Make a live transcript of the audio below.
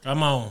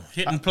Come on.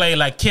 Hit and play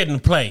like kid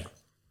and play.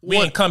 We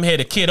ain't come here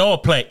to kid or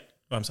play.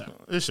 Oh, I'm sorry.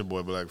 It's your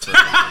boy Black.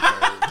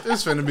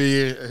 It's finna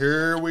be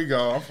here we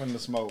go. I'm finna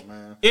smoke,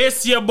 man.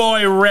 It's your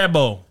boy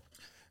Rebel.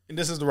 And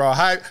this is the Raw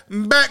Hype.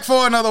 Back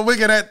for another week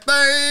of that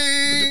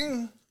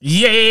thing.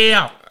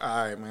 Yeah. All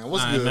right, man.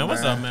 What's good, man?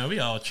 What's up, man? We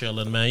all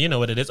chilling, man. You know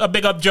what it is.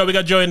 Big up, Joe. We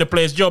got Joe in the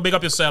place. Joe, big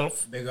up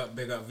yourself. Big up.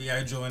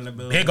 VI Joe in the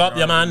building. Big up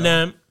your man,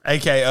 them.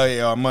 AKA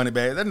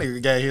Moneybag. That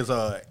nigga gave his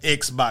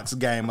Xbox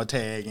gamer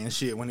tag and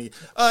shit when he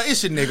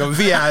it's your nigga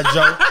VI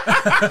Joe.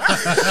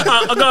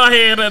 Go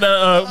ahead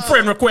and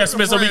friend request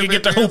me so we can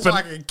get to hooping. So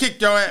I can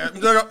kick your ass.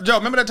 Joe,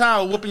 remember that time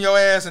I was whooping your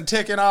ass and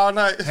Tekken all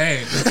night?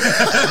 Hey.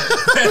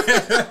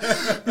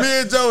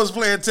 Me and Joe was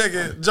playing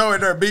Tekken. Joe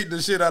in there beating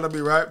the shit out of me,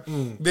 right?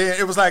 Then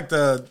it was like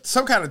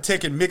some kind of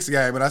Tekken mix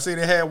game, and I seen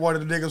they had one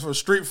of the niggas for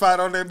Street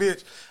Fight on that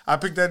bitch. I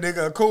picked that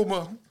nigga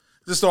Akuma.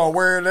 Just started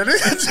wearing that nigga.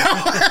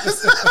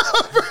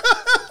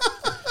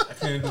 I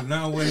can't do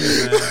nothing with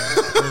it, man.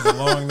 It was a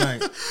long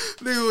night.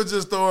 Nigga was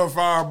just throwing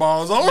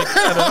fireballs on me.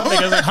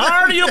 Niggas like,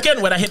 hard you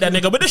can when I hit that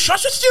nigga with the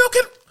shot you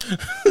can.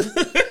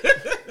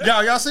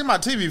 Y'all see my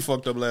TV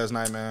fucked up last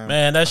night, man.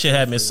 Man, that shit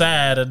had me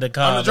sad at the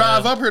car. On the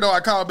drive up here though, I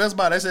called Best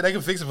Buy. They said they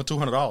can fix it for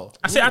 $200.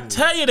 I said, I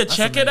tell you to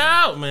check it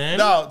out, man.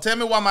 No, tell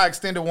me why my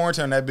extended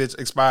warranty on that bitch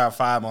expired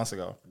 5 months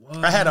ago.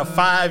 What? I had a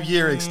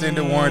 5-year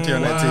extended warranty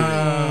on that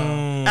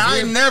TV. I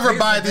ain't never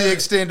buy the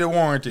extended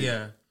warranty.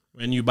 Yeah.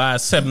 When you buy a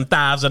 $7,000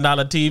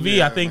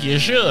 TV, I think you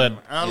should.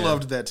 I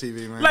loved that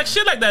TV, man. Like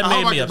shit like that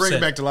made me upset. Bring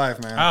it back to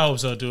life, man. I hope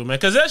so too, man.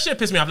 Because that shit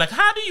pissed me off. Like,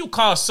 how do you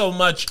cost so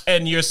much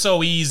and you're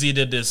so easy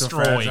to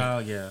destroy? So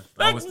fragile, yeah.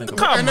 Like, I always think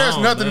about and there's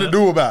nothing to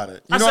do about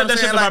it. You I know said what that I'm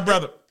shit saying? to my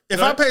brother.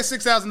 If I pay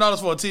 $6,000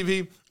 for a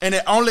TV and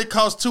it only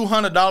costs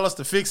 $200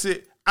 to fix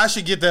it, I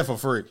should get that for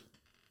free.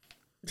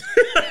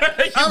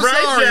 I'm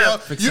sorry, yo.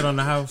 Fix it on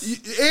the house.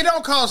 It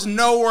don't cost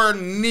nowhere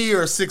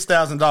near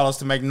 $6,000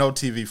 to make no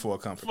TV for a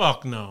company.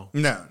 Fuck no.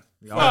 None.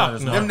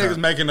 Fuck no. Them niggas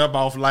making up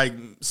off like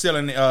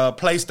selling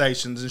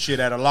PlayStations and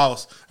shit at a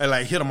loss and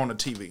like hit them on the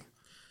TV.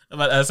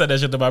 I said that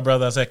shit to my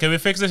brother. I said, can we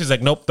fix this? He's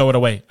like, nope, throw it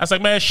away. I was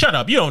like, man, shut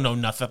up. You don't know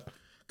nothing.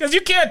 Because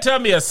you can't tell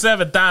me a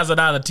 $7,000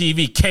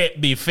 TV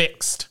can't be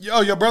fixed. Yo,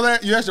 your brother,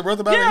 you asked your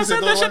brother about it? Yeah, I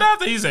said that shit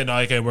after. He said, no,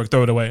 it can't work.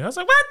 Throw it away. I was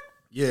like, what?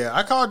 Yeah,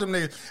 I called them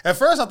niggas. At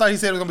first, I thought he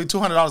said it was going to be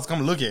 $200 to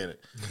come look at it.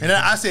 And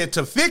then I said,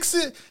 to fix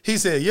it? He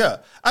said, yeah.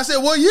 I said,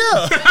 well,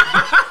 yeah.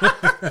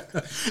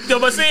 Yo,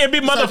 but see, it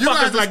be motherfuckers you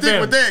guys like stick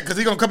that. with that because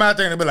he going to come out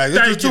there and be like,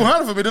 it's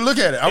 $200 for me to look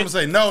at it. I'm going to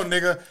say, no,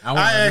 nigga.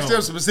 I asked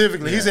him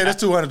specifically. Yeah. He said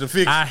it's $200 to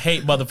fix it. I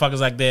hate motherfuckers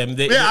like them.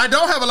 I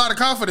don't have a lot of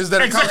confidence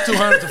that it costs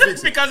 $200 to fix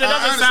it. Because it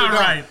doesn't sound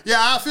right. Yeah,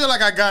 I feel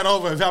like I got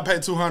over if I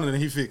paid $200 and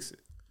he fixed it.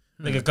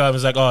 Nigga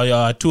comes like, oh,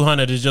 yeah,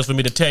 $200 is just for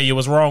me to tell you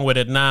what's wrong with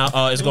it.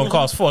 Now it's gonna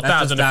cost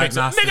 $4,000 to fix it.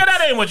 Nigga,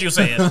 that ain't what you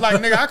saying.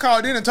 Like, nigga, I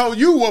called in and told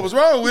you what was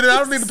wrong with it. I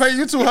don't need to pay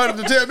you $200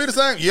 to tell me the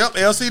same. Yep,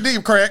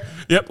 LCD crack.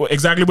 Yep,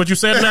 exactly what you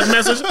said in that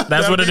message.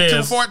 That's what it is.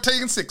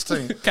 214,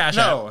 16. Cash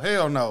no, out.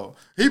 Hell no.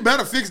 He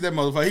better fix that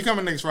motherfucker. He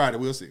coming next Friday.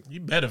 We'll see.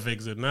 You better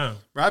fix it now.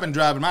 Bro, I've been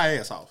driving my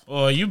ass off.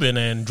 Boy, you been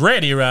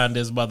Andretti around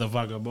this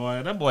motherfucker,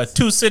 boy. That boy,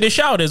 Two City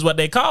Shorty is what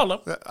they call him.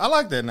 I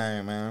like that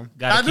name, man.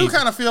 I do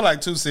kind of feel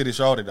like Two City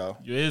Shorty, though.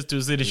 You is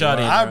Two City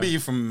Shorty. I be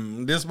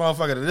from this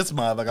motherfucker to this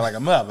motherfucker like a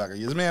motherfucker.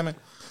 You know me?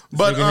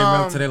 But him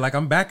up today like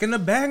I'm back in the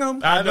bang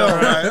 'em. I know,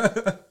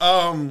 right?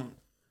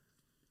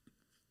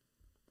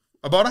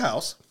 I bought a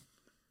house.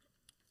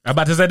 I'm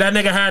about to say that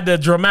nigga had the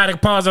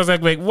dramatic pause. I was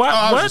like, wait, what?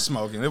 I was what? just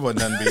smoking. It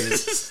wasn't nothing big.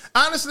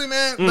 Honestly,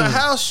 man, the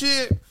house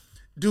shit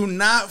do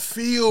not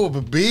feel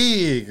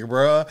big,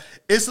 bro.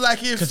 It's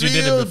like it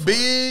feels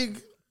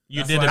big.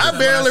 You did it before. I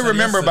barely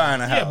remember buying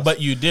a house. Yeah, but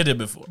you did it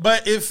before.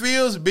 But it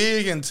feels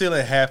big until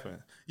it happened.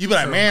 You be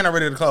like, man, I'm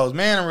ready to close.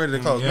 Man, I'm ready to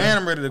close. Man,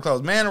 I'm ready to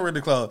close. Man, I'm ready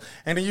to close.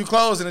 And then you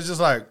close, and it's just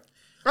like,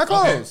 I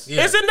close. Okay.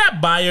 Yeah. Isn't that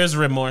buyer's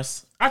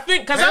remorse? I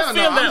think because I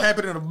feel that I'm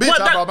happy to the bitch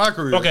I bought my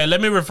career. Okay,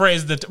 let me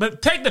rephrase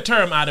but take the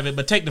term out of it,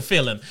 but take the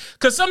feeling.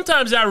 Because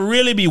sometimes I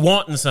really be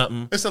wanting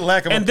something. It's a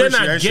lack of and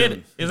appreciation. then I get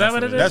it. Is that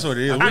what it is? That's what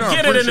it is. I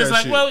get it, and it's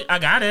like, well, I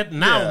got it.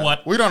 Now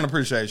what? We don't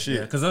appreciate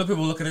shit. Because other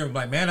people look at it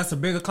like, man, that's a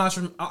big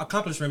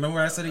accomplishment. Remember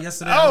I said it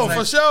yesterday? Oh,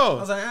 for sure. I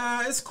was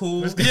like, it's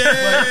cool.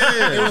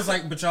 Yeah. It was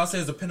like, but y'all say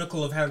it's a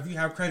pinnacle of if you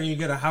have credit, you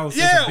get a house.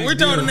 Yeah, we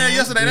told him that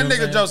yesterday. That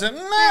nigga Joe said,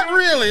 not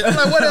really. I'm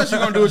like, what else you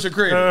gonna do with your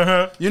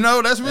credit? You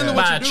know, that's really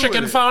what you do. Buy a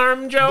chicken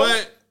farm, Joe.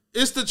 But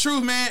it's the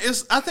truth, man.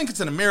 I think it's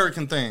an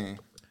American thing.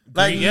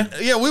 Like,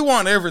 yeah, we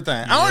want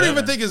everything. I don't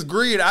even think it's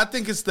greed. I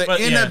think it's the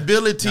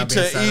inability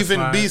to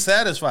even be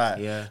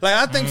satisfied. Yeah. Like,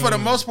 I think for the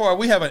most part,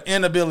 we have an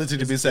inability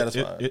to be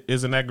satisfied.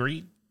 Isn't that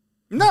greed?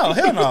 No,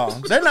 hell no.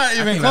 They're not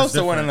even close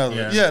to one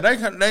another. Yeah,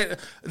 they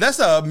that's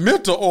a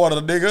mental order,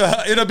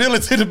 nigga.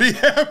 Inability to be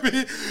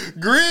happy.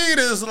 Greed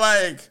is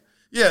like,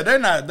 yeah, they're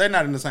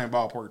not in the same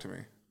ballpark to me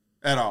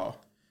at all.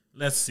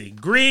 Let's see.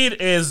 Greed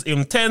is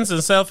intense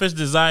and selfish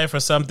desire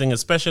for something,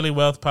 especially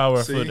wealth,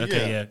 power, food.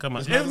 Okay, yeah, come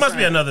on. It must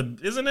be another.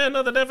 Isn't there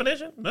another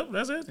definition? Nope,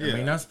 that's it. Yeah. I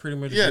mean, that's pretty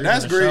much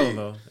that's greed.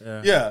 Show,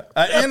 though. Yeah.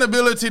 An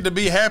inability to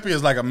be happy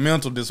is like a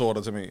mental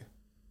disorder to me.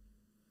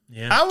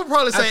 Yeah. I would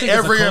probably say think it's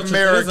every a culture- it is a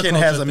American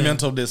has culture a thing.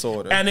 mental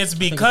disorder. And it's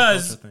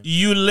because thing.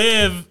 you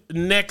live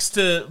next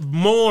to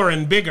more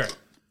and bigger.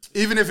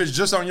 Even if it's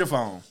just on your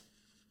phone.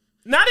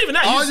 Not even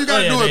that. All you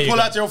gotta do there is you pull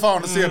go. out your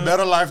phone to see a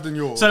better life than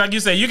yours. So like you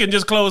say, you can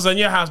just close on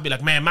your house, be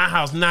like, man, my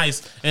house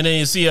nice, and then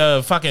you see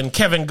a fucking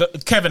Kevin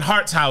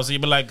Hart's house, you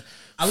be like,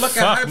 I look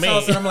at fuck Hype's me.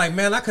 house and I'm like,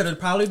 man, I could have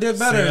probably did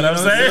better. See what I'm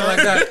saying?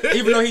 Like that.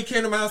 Even though he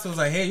came to my house and was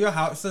like, hey, your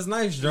house is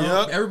nice, Joe.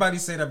 Yep. Everybody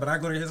say that, but I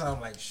go to his house,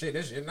 I'm like, shit,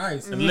 this shit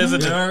nice. Listen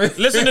You to know what I mean?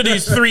 listen to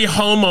these three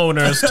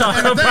homeowners talk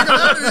And the thing about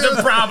about it is,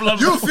 the problem.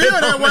 You feel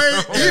that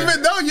way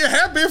even though you're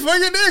happy for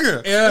your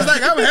nigga. Yeah. It's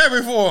like, I'm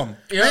happy for him.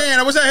 Yeah. Man,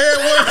 I wish I had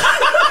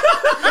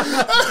one.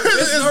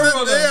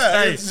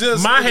 Hey, it's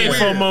just my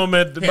hateful weird.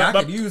 moment. Yeah, I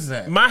my- could use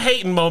that. My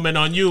hating moment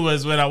on you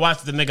was when I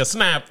watched the nigga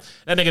snap.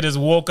 That nigga just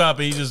woke up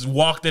and he just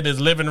walked in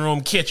his living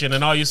room kitchen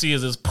and all you see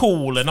is his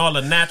pool and all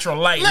the natural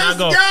light. Let's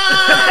and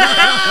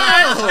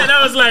I go! and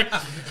I was like,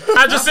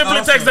 I just simply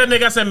text that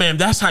nigga. I said, man,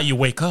 that's how you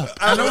wake up.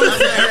 I know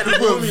what had to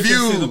put You can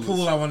see the views.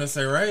 pool, I want to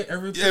say, right?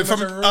 Everything. Yeah,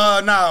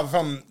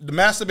 from the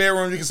master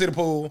bedroom you can see the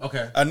pool.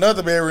 Okay.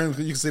 Another bedroom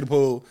you can see the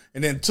pool,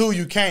 and then two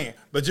you can't,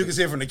 but you can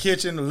see it from the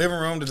kitchen, the living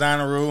room, the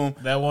dining room.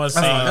 That one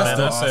scene, That's man.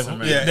 still That's awesome, it.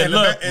 man. Yeah, Then in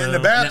look, the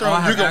man. bathroom Now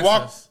I you can have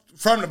walk access.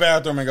 from the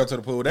bathroom and go to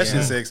the pool. That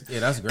shit's sexy. Yeah,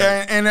 that's great.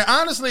 And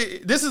honestly,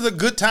 this is a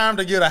good time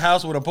to get a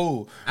house with a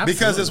pool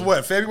because it's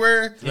what,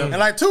 February, and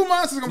like 2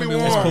 months is gonna be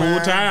warm. It's pool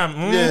man. time.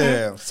 Mhm.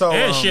 Yeah. So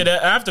And shit,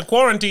 after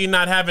quarantine,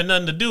 not having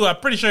nothing to do, I'm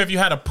pretty sure if you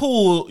had a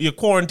pool, your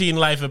quarantine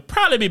life would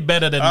probably be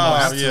better than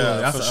most. yeah,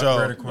 That's for an sure.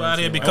 upgraded Well,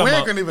 they quarantine. become We a-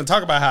 ain't gonna even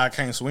talk about how I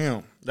can't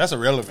swim. That's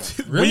irrelevant.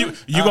 You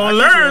I gonna can't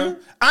learn. swim.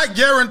 I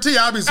guarantee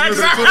I'll be swimming in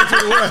Exactly.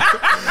 2021.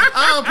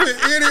 I'll put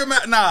any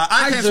amount. Nah,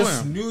 I I can't just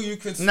swim. knew you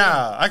could swim.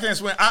 Nah, I can't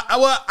swim.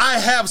 I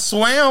have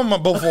swam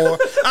before.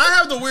 I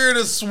have the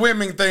weirdest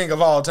swimming thing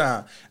of all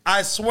time.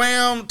 I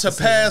swam to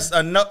pass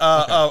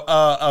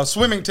a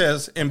swimming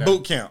test in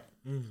boot camp.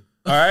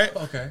 All right?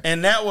 Okay.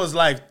 And that was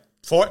like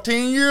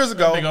 14 years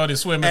ago. Nigga only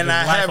swim if And his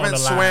I life on haven't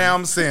the line.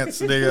 swam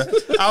since,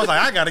 nigga. I was like,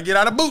 I got to get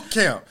out of boot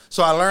camp.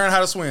 So I learned how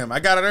to swim. I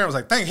got it there. I was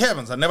like, thank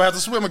heavens, I never have to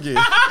swim again.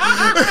 But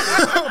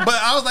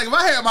I was like, if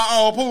I had my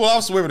own pool, I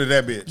was swimming in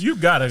that bitch. You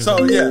gotta.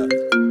 So, yeah.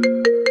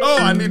 Oh,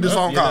 I need this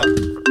phone call.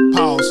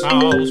 Pause.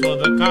 Pause for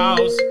the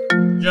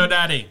cause. Joe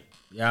Daddy.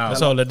 Yeah.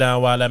 Let's hold it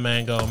down while that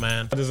man go,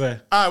 man. What is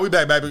that? All right, we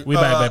back, baby. We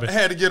back, baby. I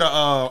had to get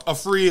a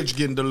fridge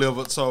getting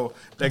delivered, so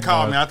they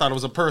called me. I thought it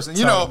was a person.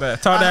 You know,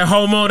 Talk that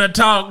homeowner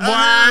talk, boy.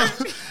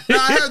 now,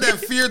 I have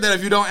that fear that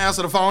if you don't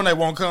answer the phone, they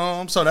won't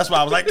come. So that's why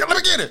I was like, let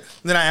me get it.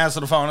 Then I answer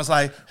the phone. It's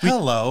like,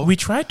 hello. We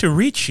tried to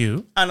reach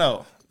you. I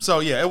know. So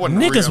yeah, it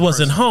wasn't. a Niggas real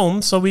wasn't person.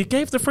 home, so we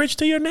gave the fridge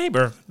to your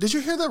neighbor. Did you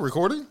hear that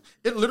recording?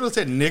 It literally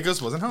said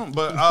niggas wasn't home.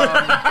 But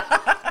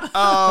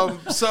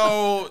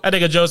so I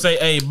think Joe say,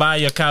 "Hey, buy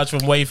your couch from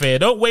Wayfair.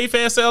 Don't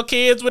Wayfair sell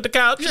kids with the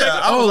couch?" yeah,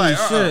 nigga? I was like,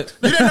 shit.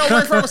 You didn't know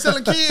Wayfair was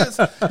selling kids?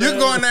 You can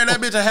go in there, and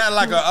that bitch had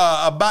like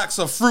a box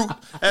of fruit.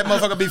 That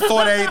motherfucker be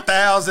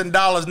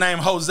 $48,000 named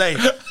Jose.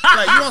 Like,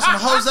 you want some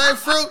Jose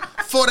fruit?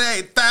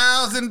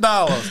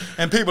 $48,000.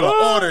 And people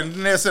are ordering,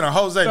 and they're sending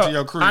Jose to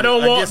your crib. I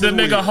don't want guess the it's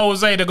nigga weird.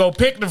 Jose to go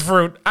pick the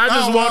fruit. I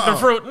just Oh, want the wow.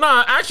 fruit.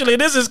 Nah, actually,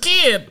 this is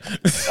kid.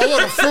 I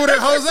want a fruit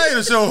and Jose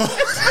to show up.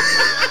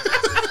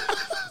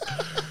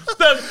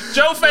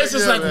 Joe face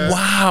is Yeah, like, man.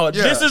 wow,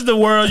 Yeah. this is the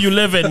world you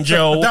live in,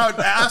 Joe. Now,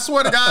 I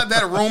swear to God,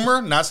 that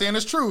rumor, not saying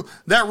it's true,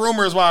 that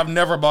rumor is why I've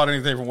never bought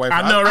anything from Wayfair.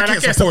 I know, right? I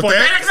can't support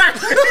that.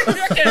 Exactly.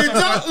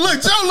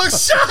 Joe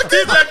looks shocked.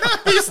 He's like,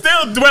 he's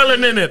still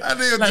dwelling in it. I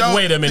think Like, Joe-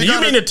 wait a minute. you You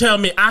gotta- mean to tell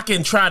me I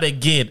can try to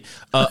get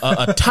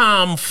a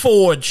Tom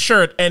Ford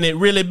shirt and it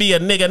really be a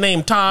nigga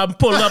named Tom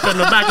pull up in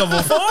the back of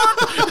a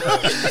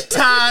Ford?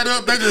 Tied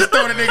up, they just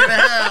throw the nigga in the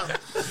house.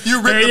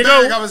 You There rip the you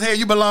bag go. off his head,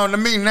 you belong to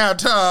me now,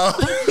 Tom.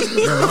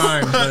 You're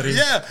mine, buddy.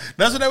 Yeah,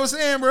 that's what they were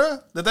saying, bro.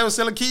 That they were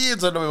selling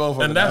kids on the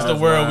motherfucker. And that's the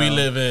world we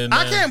live in.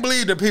 I man. can't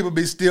believe that people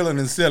be stealing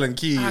and selling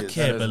kids. I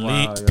can't That is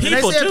believe wild, yeah. And they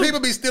people said too. people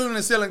be stealing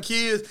and selling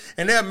kids,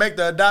 and they'll make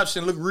the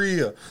adoption look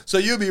real. So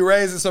you'll be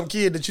raising some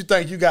kid that you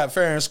think you got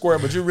fair and square,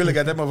 but you really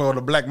got that motherfucker on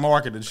the black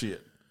market and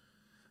shit.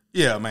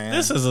 Yeah, man.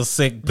 This is a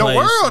sick the place,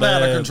 world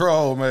out of man.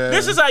 control, man.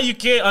 This is how you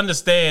can't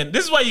understand.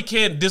 This is why you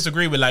can't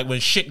disagree with like when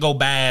shit go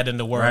bad in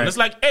the world. Right. It's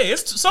like, hey,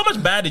 it's so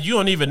much bad that you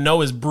don't even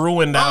know is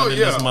brewing down Oh, in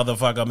yeah. this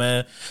motherfucker,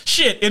 man.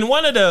 Shit, in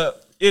one of the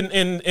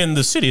in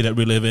the city that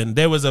we live in,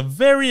 there was a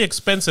very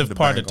expensive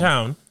part of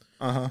town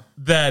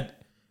that,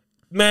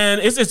 man,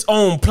 it's its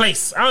own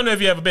place. I don't know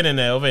if you ever been in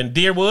there over in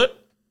Deerwood.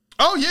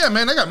 Oh yeah,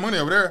 man, they got money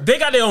over there. They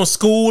got their own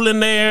school in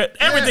there,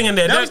 everything in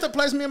there. That That- was the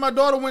place me and my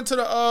daughter went to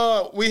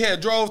the. We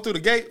had drove through the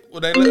gate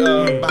where they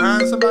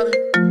behind somebody.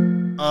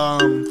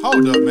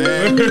 Hold up,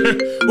 man.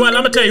 Well, I'm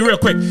gonna tell you real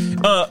quick.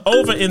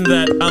 Over in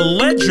that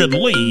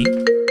allegedly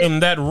in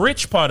that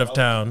rich part of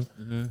town,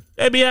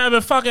 They be having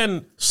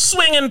fucking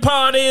swinging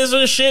parties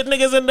and shit.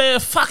 Niggas in there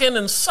fucking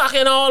and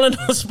sucking all in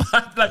the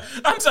spot. Like,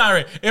 I'm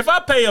sorry. If I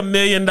pay $1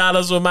 million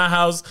with my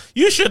house,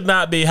 you should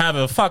not be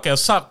having fucking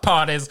suck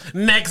parties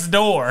next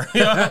door.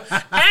 You know?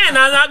 And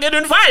I'm not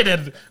getting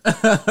invited.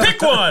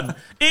 Pick one.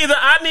 Either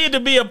I need to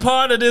be a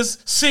part of this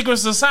secret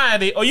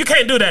society or you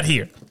can't do that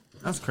here.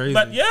 That's crazy.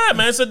 But yeah,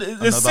 man, so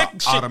it's sick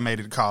shit.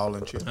 Automated call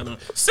and shit.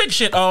 Sick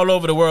shit all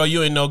over the world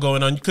you ain't know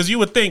going on. Because you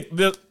would think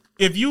that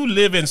if you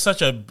live in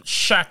such a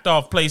shacked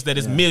off place that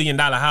is $1 million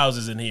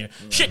houses in here,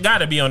 shit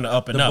gotta be on the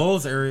up and the up.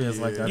 Bulls area is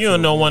like that. You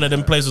don't know one of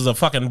them places a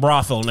fucking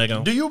brothel,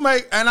 nigga. Do you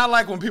make, and I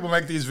like when people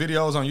make these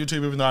videos on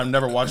YouTube, even though I've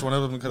never watched one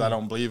of them because I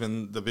don't believe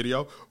in the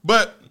video.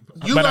 But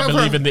I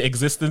believe in the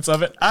existence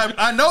of it.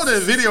 I know the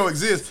video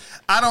exists.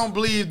 I don't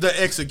believe the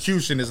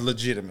execution is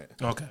legitimate.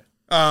 Okay.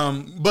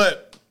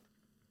 But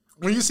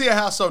when you see a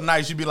house so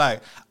nice, you be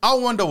like, I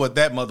wonder what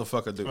that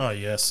motherfucker do. Oh,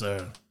 yes,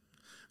 sir.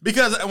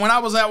 Because when I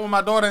was out with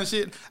my daughter and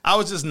shit, I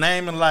was just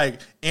naming like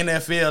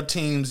NFL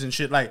teams and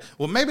shit. Like,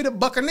 well, maybe the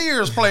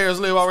Buccaneers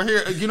players live over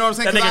here. You know what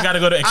I'm saying? That nigga got to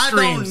go to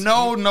extremes. I don't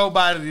know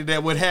nobody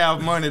that would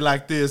have money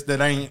like this that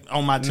ain't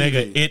on my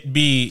TV.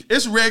 Nigga,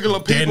 it's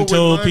regular people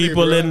dental with money,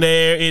 people bro. in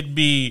there. It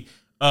be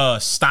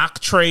stock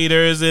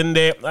traders in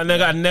there.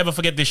 Nigga, I never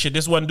forget this shit.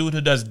 This one dude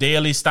who does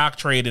daily stock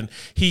trading,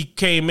 he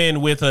came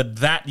in with a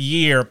that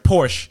year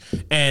Porsche,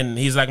 and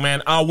he's like,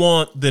 man, I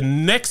want the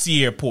next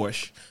year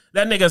Porsche.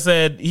 That nigga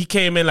said he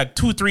came in like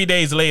 2-3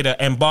 days later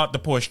and bought the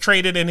Porsche,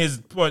 traded in his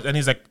Porsche, and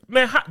he's like,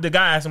 man, the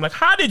guy asked him, like,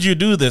 how did you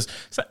do this?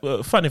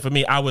 Like, funny for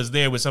me, I was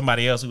there with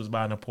somebody else who was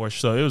buying a Porsche,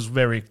 so it was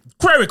very,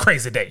 very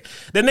crazy day.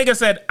 The nigga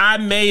said, I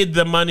made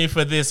the money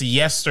for this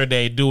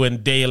yesterday doing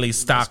daily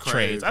stock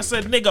trades. I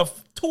said, nigga,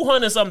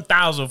 200-something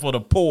thousand for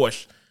the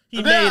Porsche.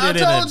 He made it in a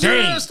day. I told you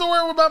the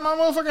story about my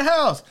motherfucking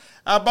house.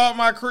 I bought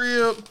my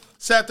crib.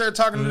 Sat there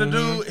talking to the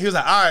dude. He was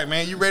like, all right,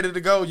 man, you ready to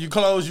go? You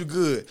close, you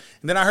good.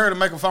 And then I heard him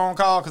make a phone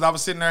call because I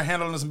was sitting there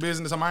handling some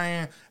business on my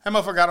end. That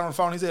motherfucker got on the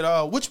phone. He said,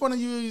 which one of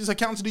you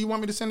accountants do you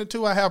want me to send it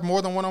to? I have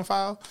more than one on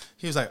file.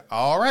 He was like,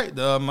 all right,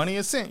 the money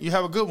is sent. You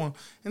have a good one.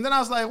 And then I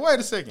was like,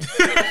 wait a second.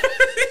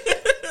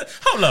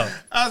 Hold up.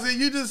 I said,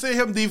 you just sent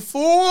him the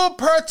full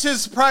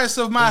purchase price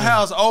of my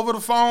house over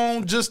the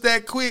phone just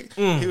that quick?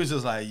 He was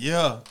just like,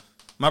 yeah.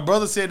 My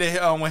brother said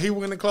that when he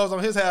went to close on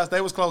his house,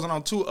 they was closing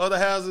on 2 other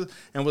houses,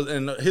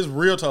 and his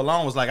realtor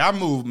alone was like, I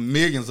move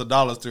millions of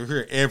dollars through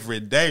here every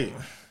day.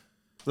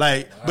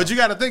 Like, but you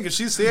got to think, if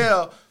she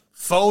sell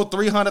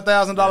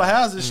 $300,000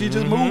 houses, she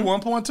just moved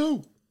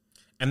 1.2.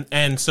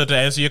 And so to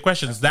answer your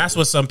questions, that's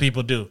what some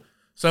people do.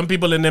 Some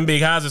people in them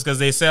big houses because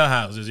they sell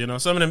houses, you know.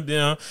 Some of them, you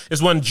know,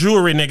 it's one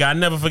jewelry nigga. I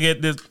never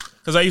forget this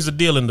because I used to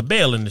deal in the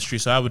bail industry,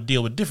 so I would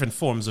deal with different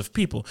forms of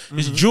people.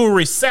 This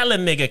jewelry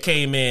selling nigga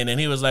came in and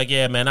he was like,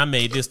 yeah, man, I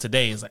made this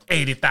today. It's like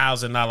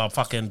 $80,000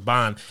 fucking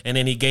bond. And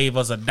then he gave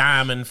us a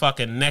diamond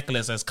fucking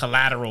necklace as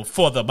collateral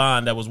for the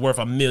bond that was worth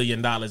 $1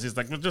 million. He's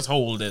like, well, just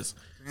hold this.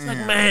 It's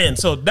like, man,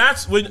 so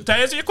that's when, to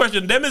answer your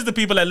question, them is the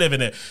people that live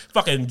in it.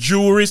 Fucking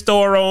jewelry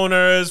store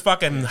owners,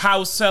 fucking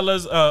house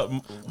sellers,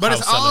 but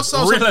it's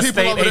also real some people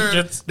estate over there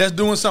agents, that's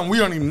doing something we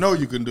don't even know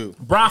you can do.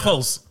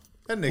 brothels.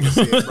 That nigga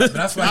said, bro.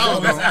 That's what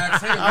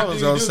I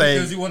was gonna say,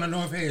 because you want to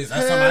know if hey, is that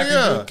hell something I can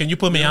yeah. do? Can you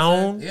put me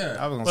on? Yeah.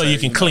 I was gonna Well, say, you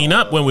can clean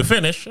up when we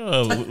finish.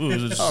 Oh,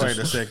 wait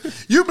a second.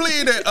 You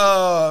believe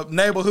that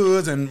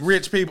neighborhoods and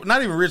rich people,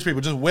 not even rich people,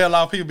 just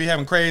well-off people be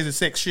having crazy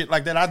sex shit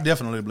like that? I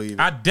definitely believe it.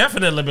 I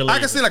definitely believe I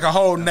can see like a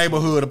whole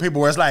neighborhood of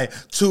people where it's like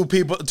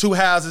 2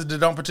 houses that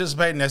don't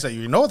participate, and they say,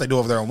 you know what they do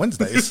over there on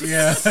Wednesdays?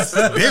 Yeah.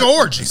 Big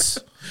orgies.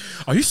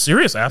 Are you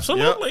serious?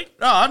 Absolutely. Yep.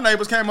 No, our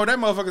neighbors came over. That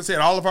motherfucker said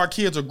all of our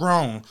kids are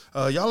grown.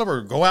 Y'all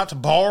ever go out to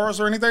bars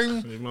or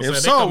anything? If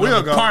so,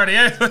 we'll go. Party.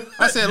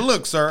 I said,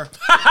 look, sir,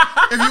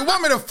 if you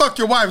want me to fuck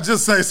your wife,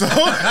 just say so.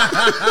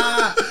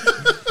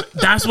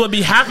 That's what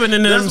be happening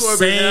in them That's what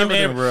be same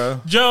happening, area.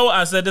 bro. Joe,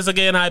 I said this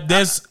again.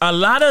 There's a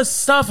lot of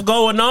stuff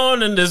going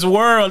on in this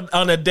world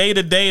on a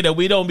day-to-day that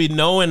we don't be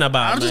knowing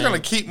about. I'm just going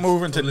to keep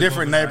moving to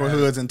different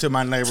neighborhoods until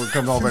my neighbor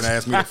comes over and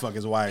asks me to fuck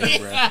his wife,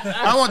 bro.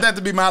 I want that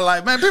to be my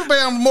life. Man, people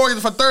pay on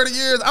mortgage for 30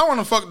 years. I want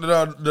to fuck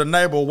the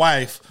neighbor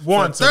wife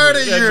Once for 30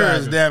 exactly.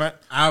 years, damn it.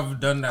 I've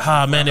done that.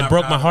 Ah, man, it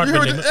broke my heart. You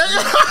heard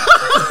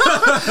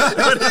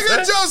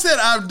Nigga Joe said,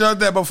 I've done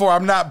that before.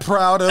 I'm not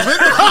proud of it. There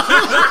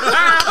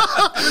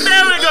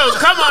we go.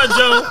 Come on,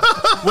 Joe.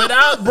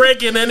 Without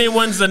breaking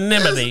anyone's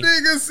anonymity,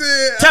 Nigga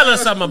said, tell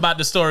us something about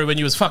the story when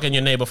you was fucking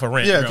your neighbor for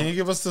rent. yeah, bro. can you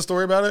give us the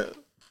story about it?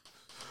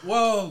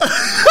 Well,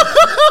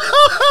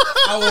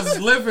 I was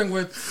living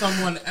with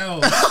someone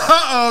else.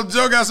 Uh-oh,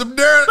 Joe got some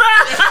dirt.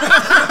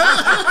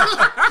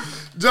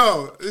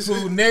 Joe.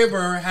 Whose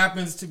neighbor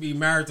happens to be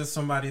married to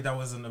somebody that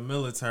was in the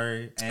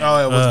military. And,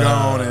 Oh, it was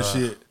gone and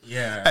shit.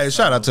 yeah. Hey,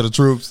 shout out to the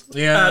troops.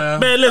 Yeah.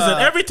 Man, listen,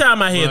 every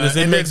time I hear this,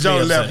 it And then makes Joe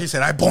me left. upset. He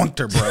said, I bonked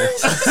her, bro.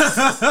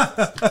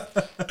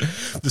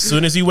 As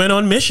soon as he went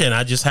on mission,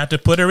 I just had to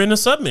put her in a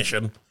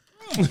submission.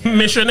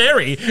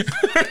 Missionary.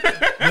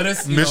 But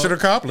it's, Mission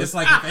accomplished. It's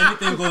like if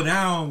anything go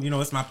down,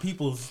 it's my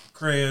people's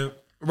crib.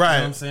 Right. You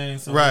know what I'm saying?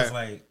 So Right. it's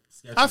like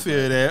sketchy, I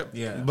feel that.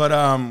 Yeah. But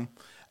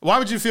Why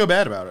would you feel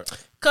bad about it?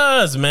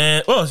 Cause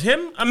man,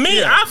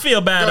 I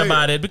feel bad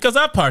about it because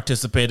I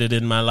participated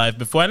in my life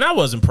before and I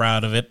wasn't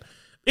proud of it.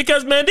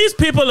 Because man, these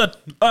people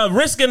are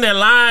risking their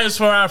lives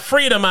for our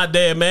freedom out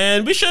there,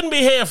 man. We shouldn't be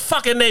here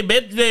fucking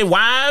their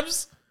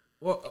wives.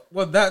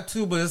 Well, that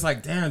too, but it's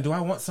like, damn, do I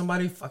want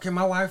somebody fucking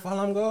my wife while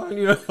I'm gone?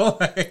 You know,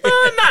 like,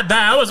 not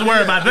that. I wasn't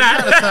worried about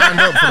that.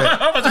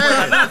 I wasn't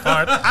worried about that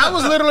part. I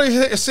was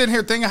literally sitting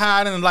here thinking how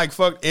I didn't like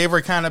fuck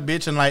every kind of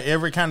bitch in like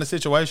every kind of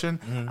situation.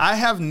 Mm-hmm. I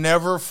have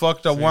never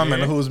fucked a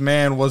woman whose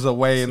man was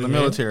away in the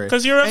military.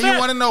 Because you're a vet. You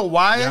want to know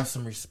why? You have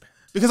some respect.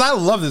 Because I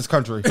love this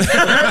country. No,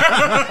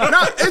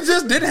 it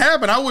just didn't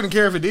happen. I wouldn't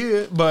care if it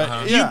did,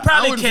 but you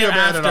probably care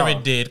after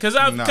it did.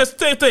 Because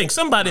think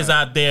somebody's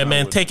out there,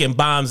 man, taking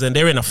bombs and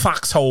they're in a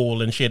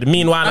foxhole and shit.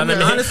 Meanwhile, I'm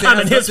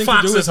in his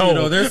fox's hole. You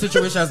know, their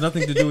situation has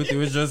nothing to do with you.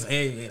 It's just,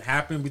 hey, it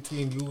happened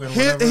between you and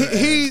whatever.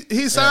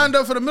 He signed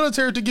up for the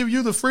military to give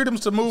you the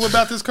freedoms to move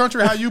about this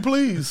country how you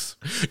please.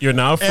 You're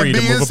now free to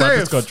move about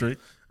this country.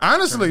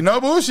 Honestly,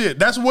 no bullshit.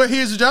 That's what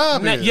his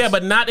job is. Yeah,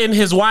 but not in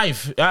his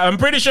wife. I'm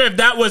pretty sure if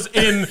that was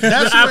in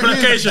the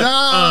application,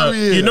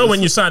 you know, when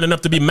you're signing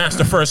up to be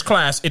master first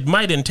class, it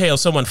might entail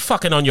someone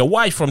fucking on your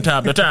wife from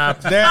time to time.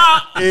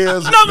 That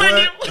is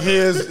what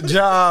his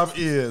job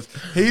is.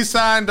 He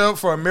signed up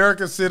for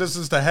American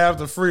citizens to have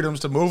the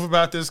freedoms to move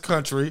about this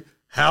country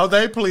how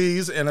they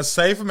please in a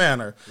safe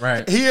manner.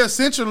 Right. He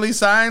essentially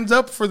signs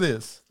up for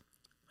this.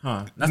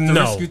 Huh. That's the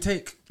risk you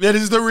take. That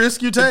is the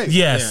risk you take.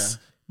 Yes. Yeah.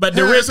 But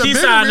the risk he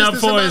signed up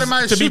for is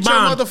to be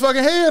bombed.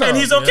 And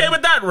he's okay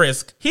with that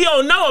risk. He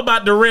don't know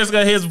about the risk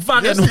of his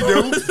fucking... Yes, he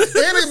do.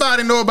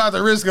 Anybody know about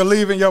the risk of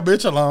leaving your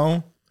bitch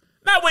alone.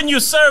 Not when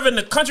you serve in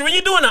the country. When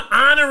you're doing an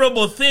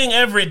honorable thing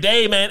every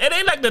day, man. It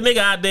ain't like the nigga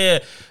out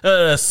there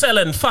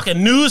selling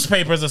fucking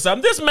newspapers or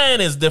something. This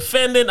man is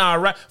defending our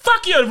right.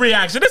 Fuck your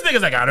reaction. This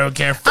nigga's like, I don't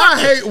care. I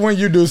hate when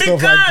you do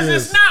stuff like this.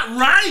 Because it's not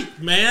right,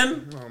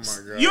 man. Oh, my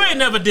God. You ain't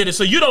never did it,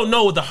 so you don't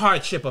know the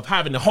hardship of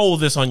having to hold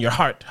this on your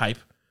heart hype.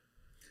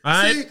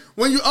 Right. See,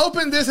 when you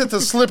open this, it's a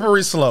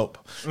slippery slope.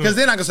 Because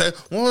then I can say,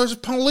 well, there's a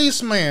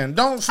policeman.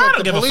 Don't fuck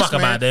the policeman. Fuck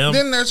about them.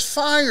 Then there's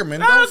firemen.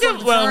 Don't fuck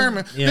the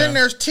firemen. Yeah. Then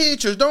there's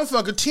teachers. Don't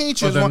fuck a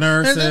teacher. The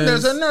nurses. And then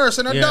there's a nurse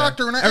and a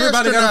doctor and an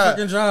Everybody astronaut. got a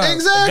fucking job.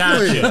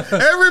 Exactly.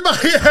 Gotcha.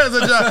 Everybody has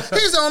a job.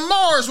 He's on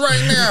Mars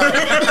right now.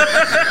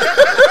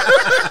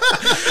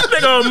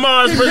 Nigga on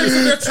Mars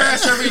producing their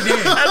trash every day.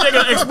 That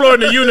nigga exploring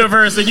the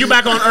universe and you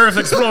back on Earth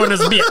exploring this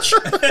bitch.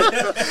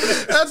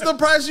 That's the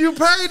price you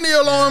pay,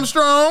 Neil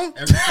Armstrong.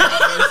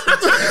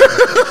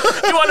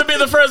 You want to be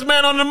the first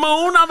man on the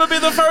moon? I'm going to be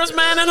the first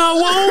man in her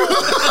womb.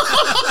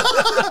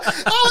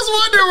 I was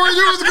wondering where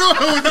you was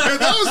going with that.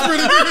 That was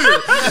pretty good.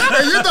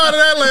 And you thought of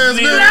that last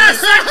minute.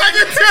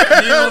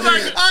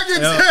 I can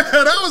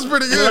tell. That was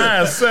pretty good.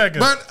 Last second.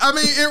 But, I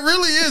mean, it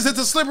really is. It's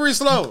a slippery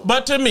slope.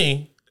 But to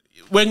me,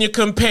 when you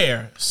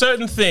compare,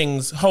 certain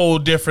things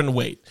hold different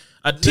weight.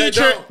 A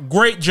teacher,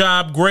 great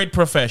job, great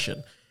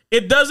profession.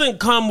 It doesn't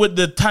come with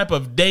the type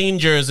of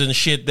dangers and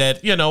shit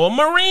that, you know, a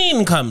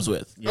Marine comes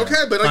with. Yeah.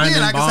 Okay, but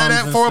again, I can say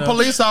that for a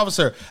police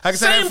officer. I can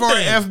say that for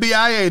an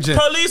FBI agent.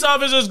 Police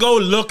officers go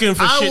looking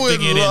for shit to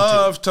get into. I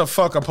would love to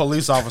fuck a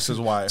police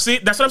officer's wife. See,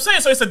 that's what I'm saying.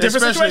 So it's a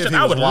different situation.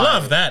 I would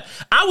love that.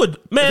 I would,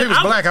 man. If he was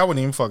black, I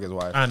wouldn't even fuck his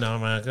wife. I know,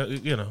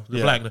 man. You know,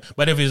 the black.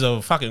 But if he's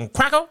a fucking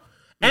cracker,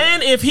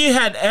 and if he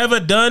had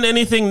ever done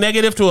anything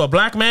negative to a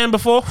black man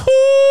before,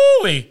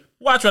 whoo-wee,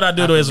 watch what I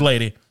do to his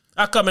lady.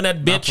 I come in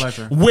that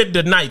bitch with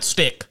the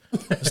nightstick.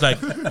 It's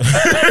like, all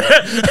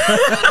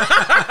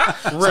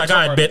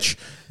right, bitch,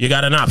 you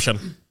got an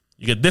option.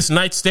 You get this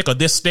nightstick or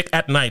this stick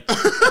at night.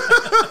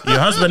 Your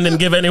husband didn't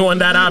give anyone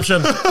that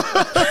option.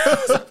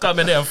 Come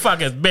in there,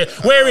 fuck his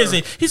bitch. Where is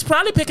he? He's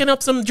probably picking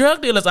up some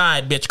drug dealers. All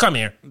right, bitch, come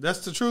here.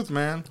 That's the truth,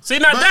 man. See,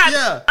 now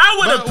I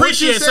would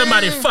appreciate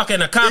somebody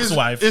fucking a cop's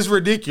wife. It's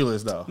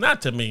ridiculous, though.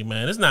 Not to me,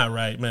 man. It's not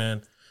right,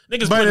 man.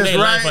 Niggas but it's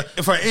right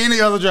for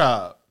any other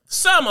job.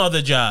 Some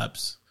other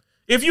jobs.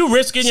 If you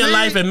risking your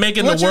life and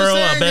making the world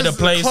a better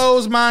place.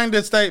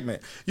 Closed-minded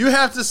statement. You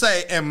have to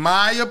say, in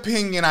my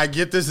opinion, I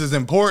get this is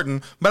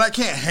important, but I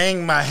can't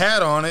hang my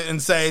hat on it and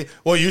say,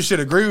 well, you should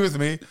agree with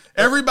me.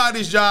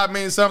 Everybody's job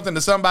means something to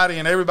somebody,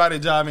 and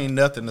everybody's job means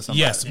nothing to somebody.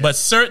 Yes, but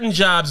certain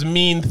jobs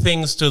mean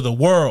things to the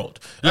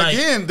world. Like,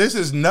 again, this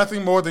is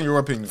nothing more than your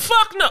opinion.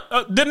 Fuck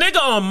no. The nigga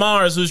on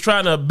Mars who's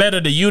trying to better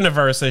the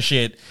universe and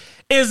shit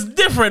is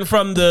different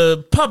from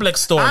the public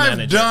store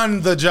manager. I've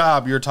done the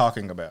job you're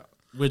talking about.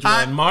 Which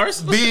one,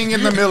 Mars? Being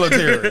in the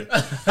military.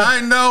 I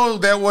know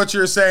that what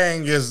you're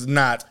saying is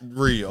not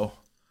real.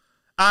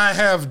 I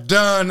have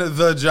done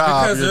the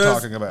job you're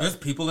talking about. There's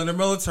people in the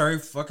military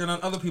fucking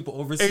on other people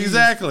overseas.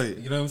 Exactly.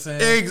 You know what I'm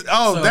saying?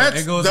 So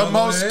that's the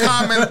most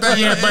common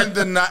thing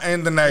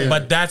in the Navy.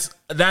 But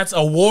that's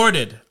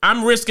awarded.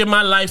 I'm risking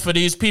my life for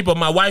these people.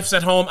 My wife's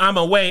at home. I'm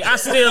away. I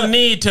still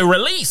need to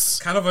release.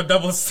 Kind of a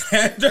double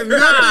standard.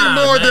 Nothing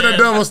more than a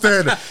double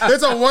standard.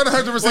 It's a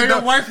 100%. Well,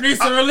 your wife needs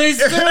to release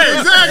too.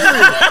 Exactly.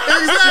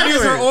 She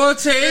needs her oil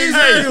change.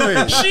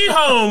 Exactly. She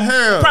home,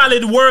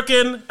 probably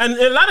working, and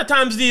a lot of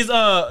times these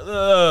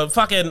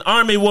fucking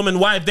army woman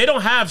wife, they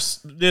don't have,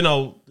 you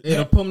know.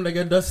 It'll put them to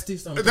get dusty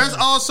sometimes. That's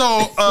also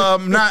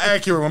not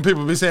accurate when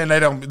people be saying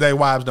their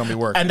wives don't be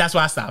working. And that's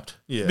why I stopped.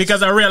 Yes.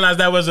 Because I realized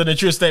that wasn't a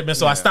true statement,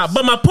 so I stopped.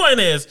 But my point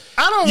is,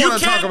 I don't want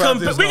to talk about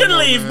this. We can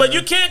leave, but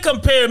you can't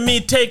compare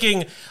me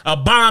taking a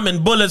bomb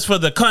and bullets for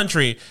the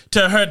country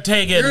to her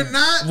taking You're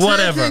not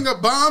taking a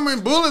bomb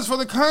and bullets for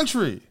the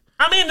country.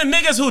 I mean, the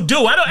niggas who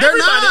do. They're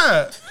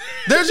not.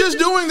 They're just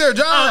doing their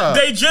job.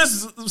 They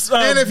just.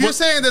 And if you're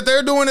saying that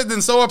they're doing it,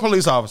 then so are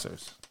police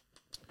officers.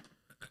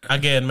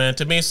 Again, man,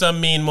 to me,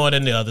 some mean more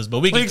than the others,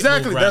 but we can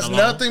exactly. Right That's along.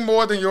 nothing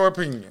more than your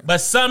opinion. But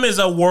some is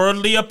a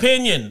worldly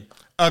opinion,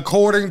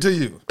 according to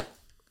you.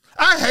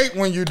 I hate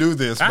when you do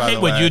this. I hate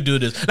when you do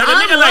this. Like a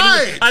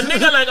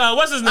nigga like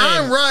what's his name?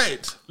 I'm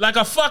right. Like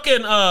a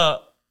fucking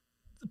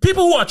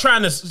people who are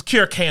trying to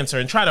cure cancer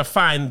and try to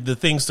find the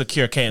things to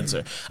cure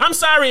cancer. I'm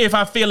sorry if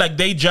I feel like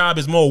their job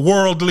is more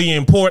worldly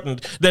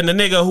important than the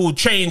nigga who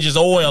changes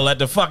oil at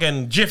the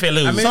fucking Jiffy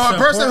Lube. I mean, so a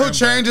person who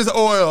changes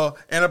oil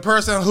and a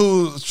person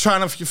who's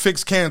trying to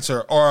fix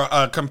cancer are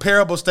a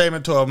comparable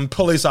statement to a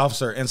police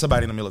officer and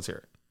somebody in the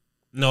military.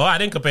 No, I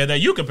didn't compare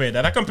that. You compared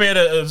that. I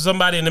compared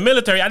somebody in the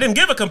military. I didn't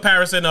give a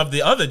comparison of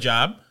the other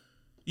job.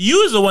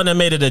 You's the one that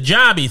made it a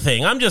jobby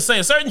thing. I'm just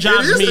saying certain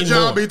jobs mean more. It is a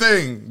jobby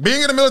thing.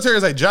 Being in the military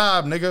is a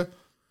job, nigga.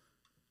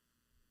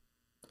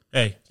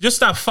 Hey, just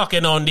stop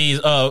fucking on these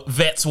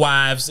vets'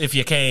 wives if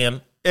you can.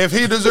 If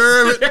he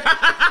deserve it,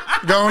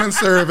 go on and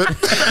serve it.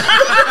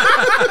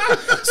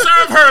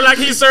 Serve her like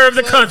he served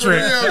the country.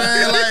 Yeah,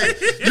 man,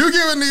 like, you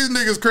giving these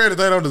niggas credit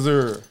they don't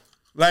deserve.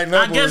 Like, no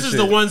I guess bullshit. it's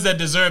the ones that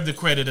deserve the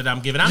credit that I'm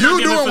giving. I'm you not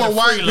giving doing for what the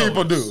white freeloaders.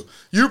 people do.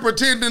 You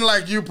pretending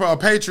like you a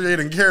patriot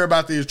and care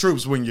about these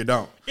troops when you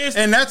don't.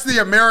 And that's the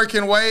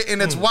American way,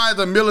 and it's why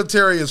the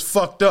military is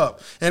fucked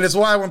up. And it's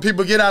why when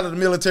people get out of the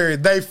military,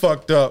 they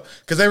fucked up.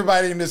 Because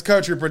everybody in this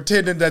country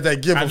pretending that they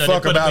give a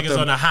fuck about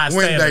them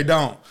when they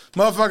don't.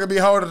 Motherfucker be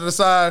holding to the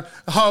side,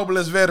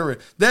 homeless veteran.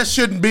 That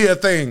shouldn't be a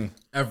thing.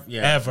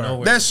 Ever. No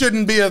way. That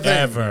shouldn't be a thing.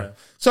 Ever.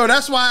 So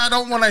that's why I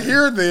don't want to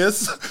hear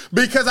this,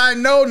 because I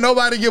know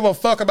nobody give a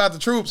fuck about the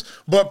troops,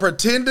 but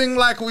pretending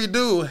like we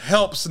do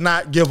helps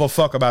not give a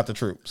fuck about the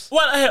troops.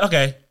 Well,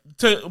 okay,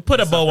 to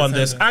put a bow on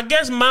this, I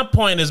guess my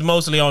point is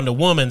mostly on the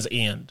woman's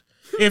end.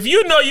 If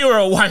you know you're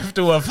a wife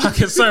to a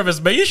fucking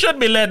serviceman, you shouldn't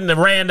be letting the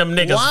random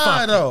niggas Why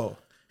fuck. though?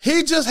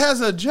 He just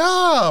has a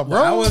job,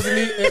 bro. I wasn't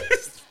even...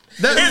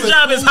 His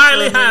job is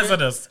highly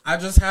hazardous. I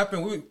just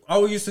happened.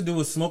 All we used to do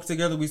was smoke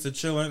together. We used to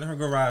chill in her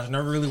garage.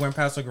 Never really went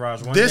past her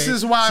garage. This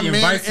is why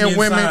men and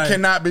women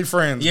cannot be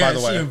friends, by the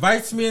way. She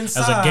invites me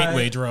inside. As a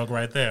gateway drug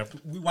right there.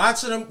 We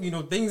watching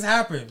them, things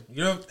happen.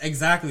 You know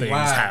exactly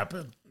why.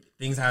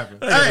 Things happen.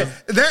 Hey,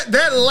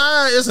 that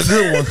lie is a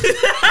good one.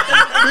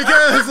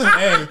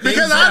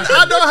 because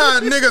I know how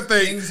a nigga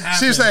think.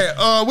 She say,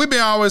 we been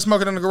always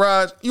smoking in the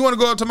garage. You want to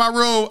go up to my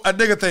room? A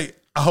nigga think,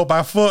 I hope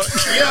I fuck.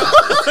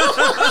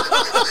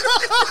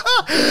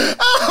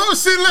 I hope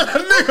she let a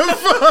nigga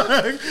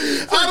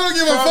fuck. I don't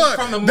give a fuck.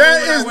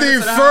 That is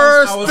the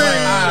first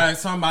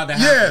thing.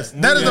 Yes,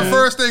 that is the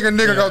first thing a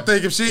nigga gonna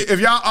think. If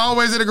y'all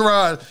always in the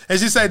garage and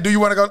she say, do you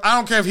want to go? I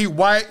don't care if he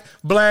white,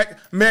 black,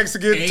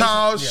 Mexican,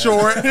 tall,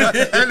 short.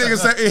 That nigga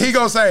say, he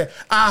gonna say,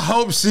 I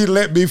hope she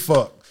let me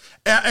fuck.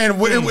 And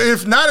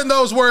if not in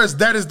those words,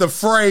 that is the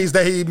phrase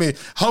that he mean.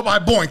 Hope I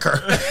boink her.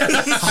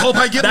 Hope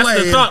I get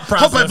laid. The thought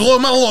process. Hope I blow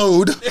my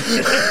load.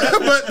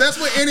 But that's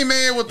what any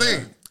man would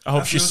think. I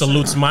hope she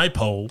salutes my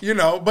pole.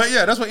 But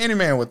yeah, that's what any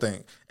man would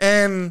think.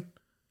 And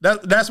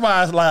that's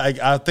why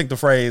I think the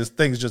phrase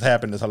 "things just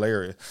happen" is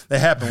hilarious. They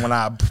happen when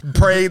I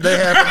prayed. They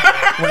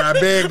happen when I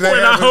begged. They when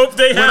happen. I hope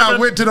they happen. When I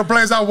went to the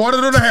place I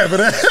wanted them to happen.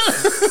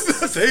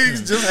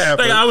 Things just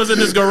happen. Like I was in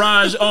this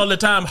garage all the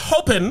time,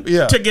 hoping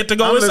to get to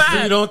go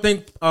inside. You don't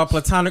think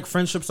platonic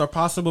friendships are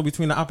possible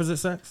between the opposite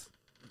sex?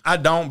 I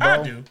don't, bro.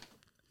 I do.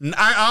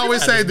 I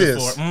always say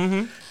this: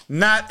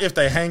 not if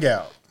they hang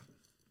out.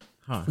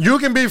 You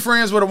can be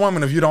friends with a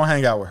woman if you don't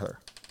hang out with her.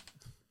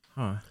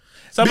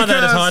 Some of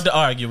that is hard to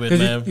argue with,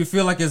 man. You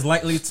feel like it's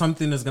likely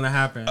something is going to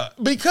happen.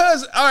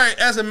 Because, all right,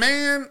 as a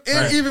man,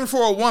 and even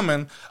for a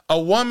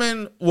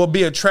woman will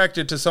be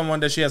attracted to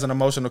someone that she has an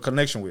emotional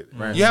connection with.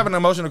 Right. You have an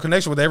emotional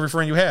connection with every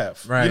friend you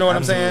have. Right. You know what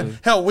I'm saying?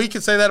 Hell, we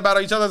could say that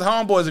about each other as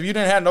homeboys. If you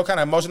didn't have no kind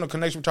of emotional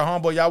connection with your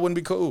homeboy, y'all wouldn't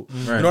be cool.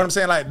 Right. You know what I'm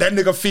saying? Like, that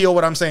nigga feel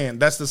what I'm saying.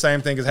 That's the same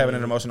thing as having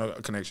an emotional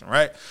connection,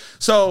 right?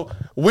 So,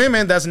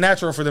 women, that's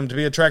natural for them to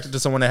be attracted to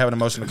someone they have an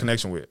emotional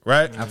connection with,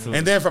 right? Absolutely.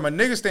 And then from a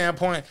nigga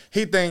standpoint,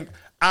 he think,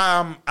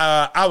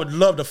 I would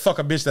love to fuck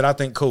a bitch that I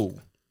think cool.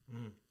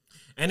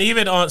 And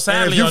even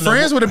sadly, if you're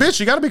friends with a bitch,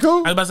 you gotta be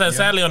cool. I was about to say,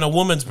 sadly, on a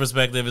woman's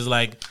perspective, is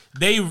like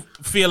they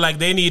feel like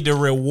they need to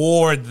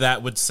reward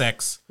that with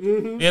sex.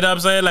 You know what I'm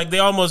saying? Like they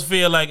almost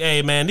feel like,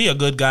 hey man, he a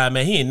good guy,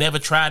 man. He ain't never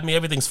tried me.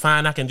 Everything's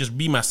fine. I can just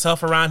be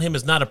myself around him.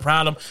 It's not a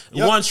problem.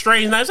 One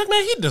strange night, it's like,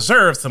 man, he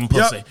deserves some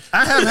pussy.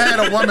 I have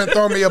had a woman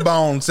throw me a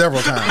bone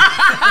several times.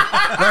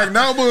 Like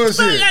no bullshit.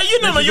 Man, yeah,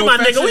 you know you my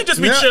nigga. We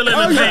just be chilling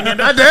and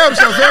hanging. I damn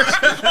sure fetch.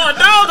 Oh, a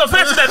dog will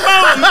fetch that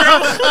bone, bro.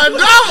 A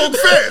dog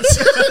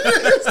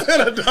fetch.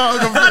 A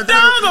dog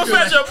will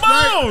fetch your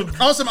bone.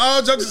 Like, on some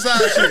all jokes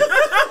aside shit.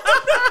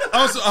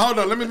 Hold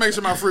on, let me make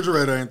sure my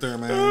refrigerator ain't there,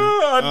 man.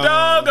 A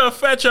dog will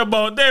fetch your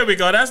bone. There we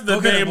go. That's the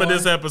name of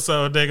this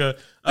episode, nigga.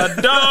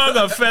 A dog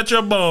will fetch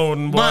your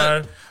bone,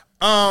 boy.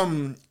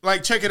 But,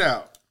 like, check it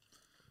out.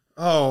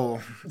 Oh,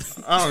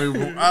 I don't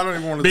even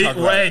want to talk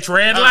about it.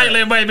 Tread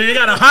lightly, baby. You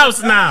got a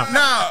house now.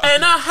 No.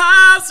 And a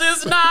house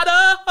is not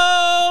a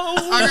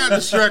home. I got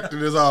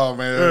distracted is all,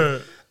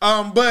 man.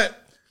 But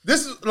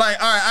this is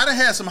like, all right, I done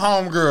had some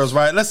homegirls,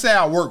 right? Let's say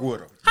I work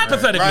with her.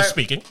 Hypothetically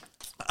speaking.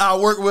 I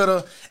work with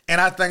her,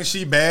 and I think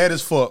she bad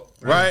as fuck,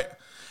 right?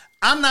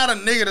 I'm not a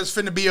nigga that's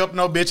finna be up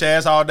no bitch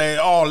ass all day.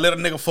 Oh, let a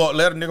nigga fuck,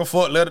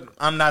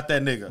 I'm not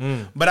that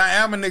nigga. But I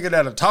am a nigga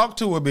that'll talk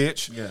to a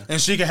bitch,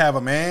 and she can have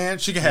a man,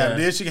 she can have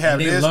this, she can have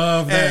this.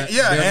 Love that.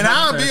 And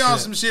I'll be on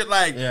some shit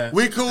like,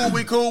 we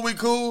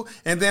cool,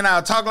 and then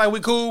I'll talk like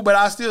we cool, but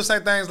I still say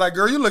things like,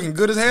 girl, you looking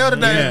good as hell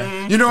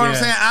today. You know what I'm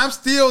saying? I'm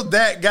still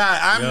that guy.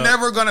 I'm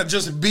never gonna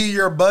just be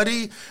your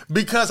buddy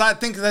because I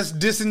think that's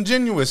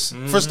disingenuous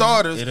for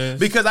starters. It is.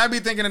 Because I be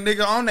thinking a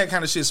nigga on that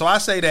kind of shit. So I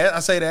say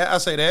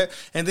that,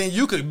 and then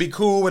you could be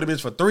cool with a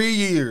bitch for 3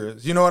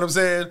 years. You know what I'm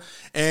saying?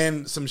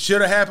 And some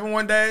shit'll happen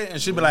one day,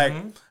 and she'll be like,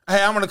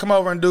 hey, I'm gonna come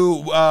over and do,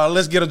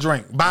 let's get a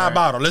drink. Buy a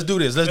bottle. Let's do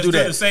this. Let's do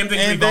that. The same thing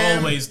and we've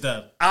always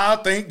done. I'll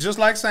think, just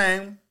like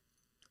saying,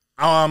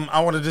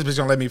 I wanted this bitch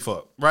gonna let me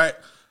fuck, right?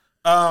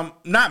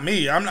 Not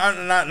me. I'm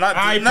not.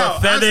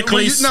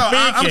 Hypothetically speaking.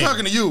 I'm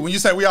talking to you. When you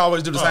say we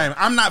always do the same,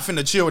 I'm not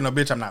finna chill with no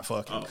bitch I'm not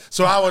fucking.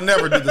 So I will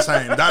never do the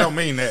same. I don't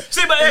mean that.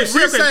 See, but if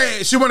we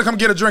say she want to come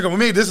get a drink with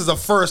me, this is a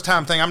first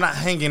time thing. I'm not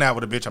hanging out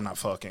with a bitch I'm not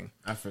fucking.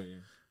 I feel you.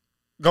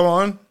 Go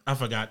on. I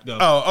forgot. Go.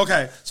 Oh,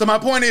 okay. So my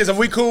point is, if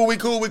we cool,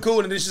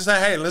 and then she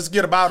say, hey, let's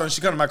get a bottle, and she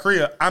come to my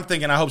crib, I'm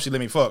thinking I hope she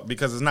let me fuck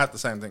because it's not the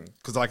same thing.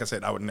 Because like I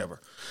said, I would never.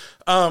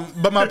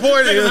 But my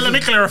point is, let me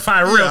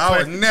clarify real quick. I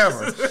would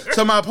never.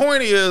 So my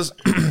point is,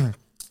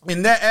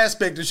 in that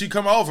aspect, that she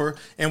come over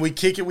and we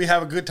kick it, we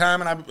have a good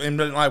time,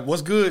 and like,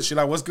 what's good? She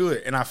like, what's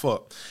good? And I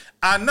fuck.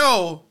 I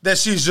know that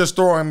she's just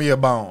throwing me a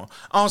bone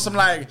on some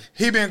like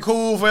he been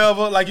cool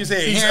forever, like you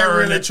said. He ain't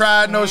really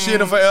tried no shit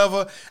in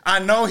forever. I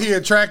know he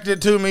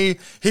attracted to me.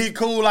 He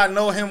cool. I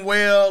know him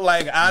well.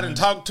 Like I done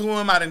talked to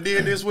him. I done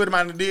did this with him.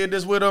 I done did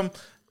this with him.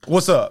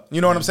 What's up?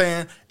 You know what I'm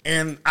saying?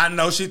 And I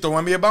know she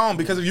throwing me a bone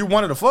because if you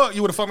wanted to fuck,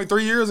 you would have fucked me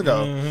 3 years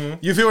ago.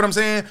 You feel what I'm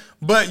saying?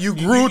 But you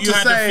grew to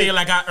had say to feel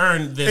like I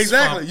earned this.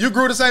 Exactly. You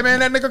grew to say, man,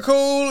 that nigga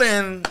cool,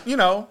 and you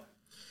know.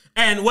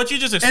 And what you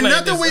just explained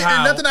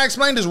and nothing I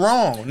explained is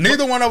wrong.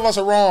 Neither one of us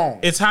are wrong.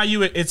 It's how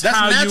you. It's That's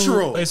how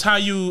natural. It's how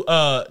you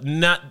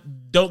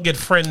don't get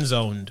friend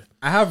zoned.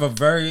 I have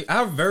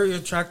very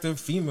attractive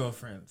female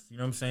friends. You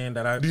know what I'm saying?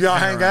 Do y'all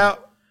hang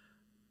out?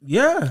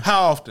 Yeah.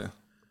 How often?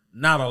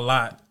 Not a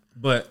lot,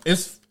 but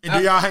it's. And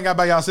do y'all hang out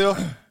by yourself?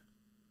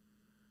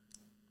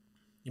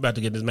 You about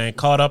to get this man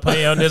caught up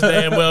here on this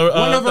damn well.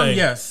 One of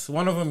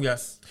them,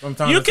 yes. From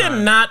time you to time.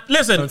 cannot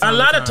listen. A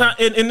lot of time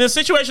in the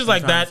situations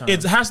like time to that, time.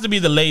 it has to be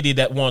the lady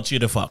that wants you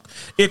to fuck.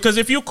 Because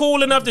if you're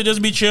cool enough to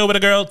just be chill with a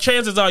girl,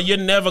 chances are you're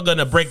never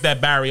gonna break that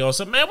barrier. Or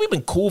something. Man, we've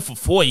been cool for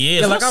 4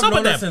 years. Yeah, like What's I've up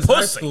with known that since high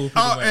pussy? school.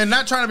 And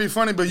not trying to be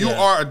funny, but you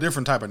are a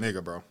different type of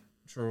nigga, bro.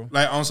 True.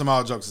 Like on some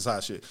all jokes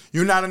aside shit.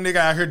 You're not a nigga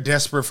out here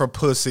desperate for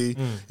pussy.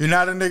 You're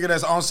not a nigga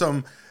that's on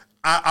some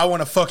I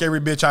want to fuck every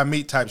bitch I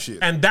meet type shit.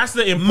 And that's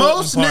the important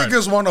Most part.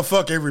 niggas want to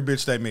fuck every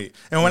bitch they meet.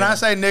 And when I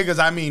say niggas,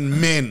 I mean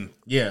men.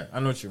 Yeah,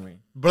 I know what you mean.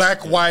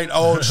 Black, white,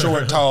 old,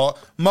 short, tall.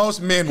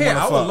 Most men want to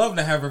fuck. I would love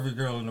to have every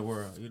girl in the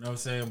world. You know what I'm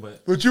saying?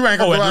 But you ain't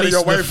gonna go out of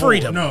your way for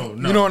freedom. it. No.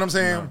 You know what I'm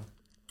saying?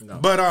 No.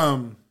 But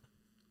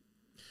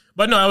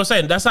no, I was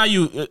saying that's how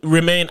you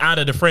remain out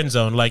of the friend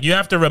zone. Like you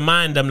have to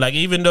remind them, like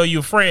even though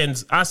you're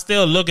friends, I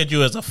still look at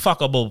you as a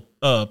fuckable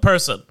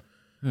person.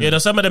 You know,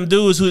 some of them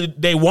dudes who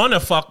they want to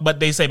fuck,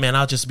 but they say, man,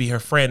 I'll just be her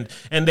friend.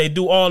 And they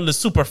do all the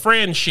super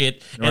friend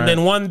shit. Right. And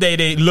then one day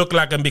they look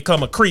like and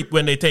become a creep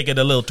when they take it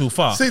a little too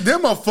far. See,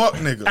 them are fuck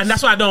niggas. And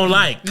that's what I don't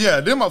like.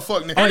 Yeah, them are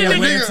fuck niggas. Oh, yeah,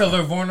 wait until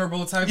they're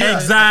vulnerable type yeah,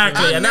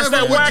 exactly. And that's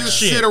that whack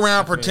shit. Sit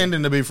around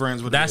pretending to be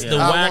friends with That's them. the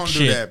whack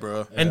shit. Do that,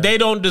 bro. And they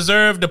don't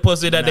deserve the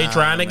pussy that they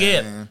trying to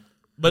get.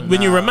 But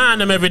when you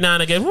remind them every now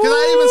and again, because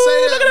I even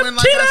say that when,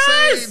 like,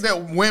 I titties! say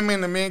that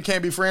women and men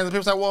can't be friends, and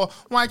people say, well,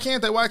 why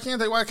can't they? Why can't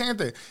they? Why can't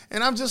they?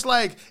 And I'm just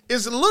like,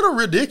 it's a little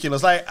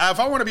ridiculous. Like,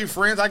 if I want to be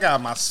friends, I got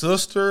my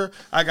sister,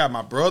 I got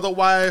my brother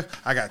wife,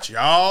 I got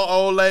y'all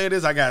old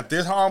ladies, I got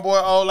this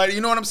homeboy old lady.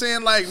 You know what I'm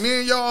saying? Like,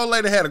 me and your old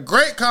lady had a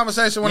great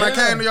conversation when I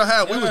came to your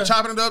house. We was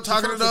chopping it up,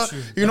 talking it up.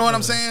 You know what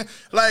I'm saying?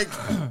 Like,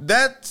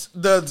 that's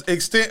the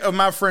extent of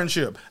my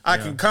friendship. I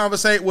can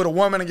conversate with a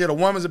woman and get a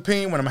woman's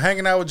opinion when I'm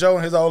hanging out with Joe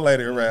and his old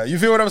lady around. You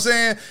feel what I'm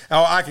saying?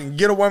 Or I can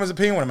get a woman's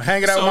opinion when I'm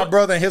hanging out with my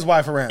brother and his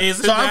wife around.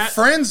 So I'm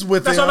friends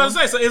with them. That's what I'm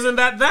saying. So isn't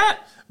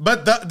that?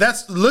 But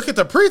that's look at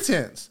the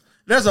pretense.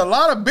 there's a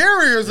lot of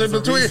barriers in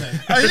between.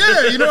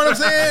 Yeah, you know what I'm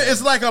saying?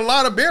 It's like a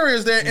lot of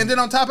barriers there. And then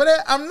on top of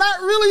that, I'm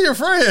not really your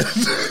friend.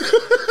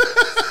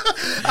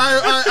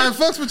 I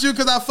fucks with you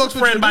because I fucks with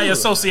you. Friend by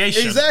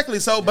association. Exactly.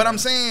 So, but I'm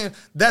saying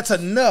that's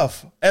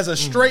enough. As a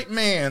straight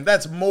man,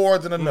 that's more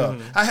than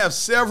enough. I have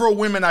several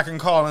women I can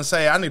call and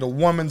say, I need a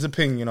woman's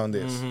opinion on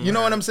this. You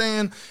know what I'm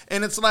saying?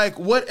 And it's like,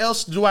 what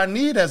else do I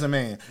need as a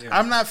man? Yeah.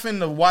 I'm not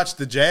finna watch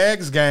the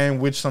Jags game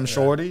with some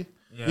shorty.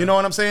 Yeah. You know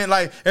what I'm saying?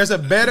 Like, there's a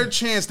better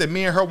chance that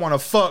me and her want to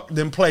fuck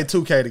than play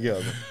 2K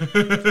together.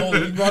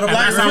 You brought up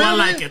That's how I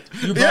like it.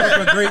 You brought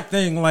up a great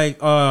thing. Like,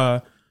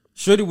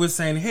 Shorty was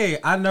saying, hey,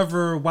 I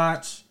never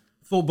watch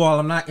football.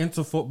 I'm not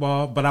into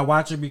football, but I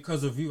watch it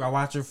because of you. I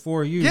watch it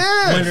for you.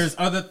 Yes. When there's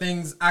other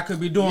things I could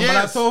be doing. Yes. But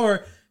I told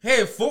her,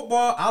 hey,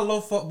 football, I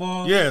love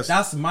football. Yes.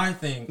 That's my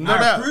thing. No I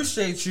doubt.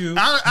 appreciate you.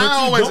 I but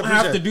always you don't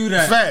have to do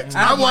that. Facts.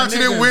 I'm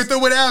watching it with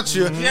or without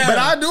you. Yeah. But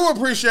I do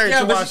appreciate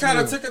you watching it. Yeah, but she kind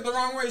of took it the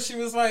wrong way. She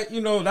was like,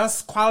 you know,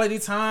 that's quality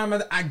time.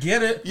 I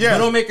get it. Yeah. But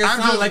don't make it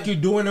sound like you're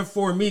doing it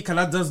for me because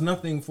that does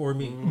nothing for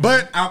me.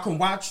 But I can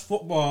watch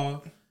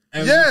football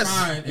and yes.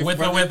 be fine.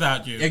 With or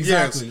without you.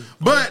 Exactly. Yes.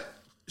 But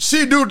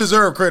she do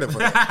deserve credit for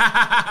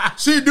that.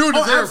 She do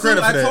deserve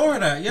credit for that. I told her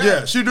that.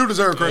 Yeah, she do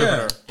deserve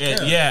credit for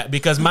that. Yeah,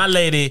 because my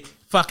lady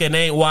fucking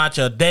ain't watch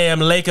a damn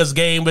Lakers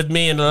game with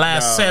me in the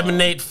last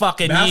 7-8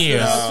 fucking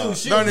years.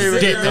 She don't even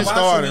get me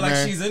started, like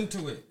man. She's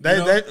into it.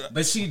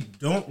 But she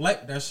don't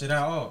like that shit at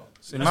all.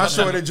 See, my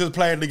shorty just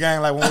played the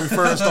game like when we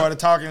first started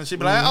talking. She'd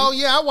be like, oh,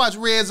 yeah, I watch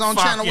Red Zone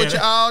Channel with you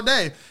all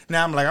day.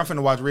 Now I'm like, I'm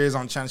finna watch Red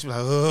Zone Channel. She be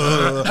like,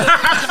 ugh.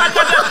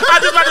 I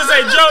just about to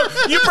say, Joe,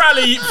 you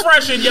probably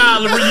fresh in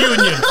y'all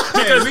reunion.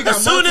 Because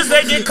as soon as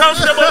they get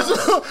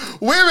comfortable,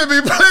 women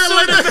be playing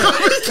like that.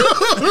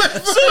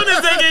 As soon as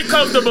they get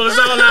comfortable, it's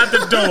all out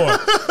the door.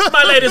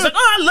 My lady's like,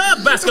 oh, I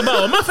love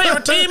basketball. My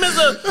favorite team is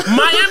the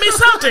Miami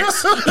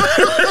Celtics.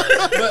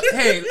 But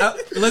hey,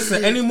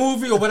 listen, any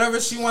movie or whatever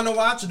she want to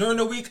watch during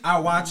the week, I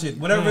watch it.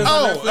 Whatever is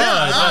on Netflix,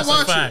 I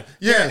watch it.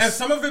 Yes. And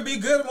some of it be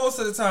good most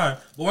of the time.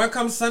 But when it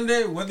comes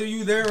Sunday, whether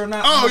you there or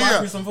not,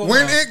 watch me some football.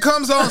 When it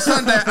comes on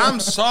Sunday,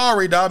 I'm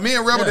sorry, dog. Me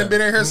and Rebel done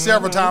been in here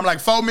several times, like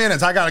 4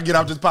 minutes. I gotta get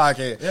off this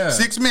podcast. Yeah.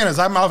 6 minutes,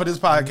 I'm off of this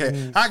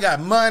podcast. I got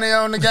money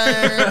on the game.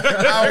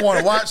 I want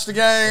to watch the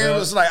game.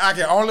 It's like I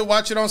can only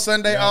watch it on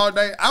Sunday all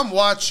day. I'm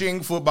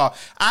watching football.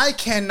 I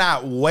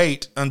cannot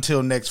wait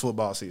until next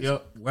football season.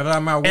 Yep. Whether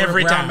I'm at work,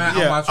 every time. I'm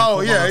watching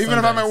football even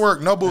if I'm at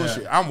work, no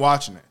bullshit. I'm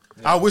watching it.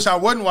 I wish I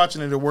wasn't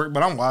watching it at work,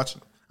 but I'm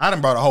watching it. I done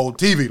brought a whole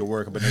TV to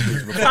work up in that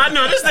bitch before. I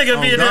know this nigga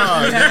be in there.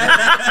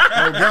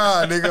 Oh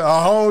God, nigga,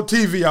 a whole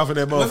TV off of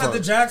that motherfucker. Was that the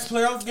Jags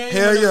playoff game?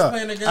 Hell yeah!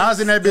 I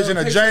was in that bitch in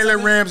a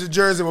Jalen Ramsey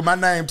jersey with my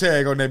name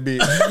tag on that bitch.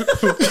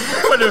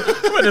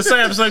 With the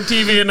Samsung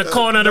TV in the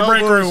corner of the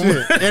break room. In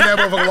that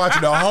motherfucker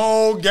watching the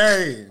whole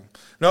game.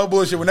 No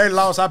bullshit. When they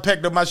lost, I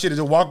packed up my shit and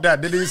just walked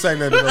out. Didn't even say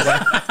nothing.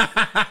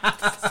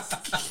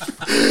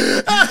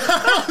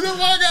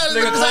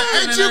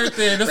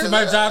 This is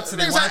my job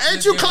today.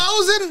 Ain't you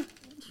closing?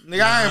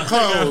 Nigga, I ain't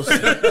closed.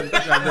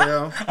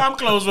 Goddamn. I'm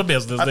closed for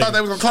business. I thought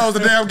they was gonna close the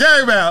damn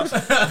game out.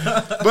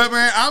 But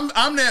man,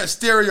 I'm that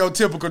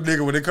stereotypical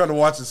nigga when it comes to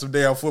watching some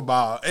damn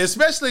football.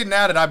 Especially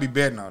now that I be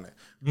betting on it.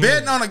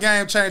 Betting on a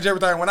game changed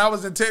everything. When I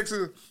was in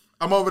Texas,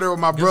 I'm over there with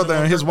my brother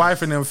and his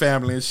wife and them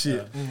family and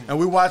shit. And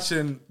we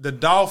watching the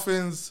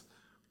Dolphins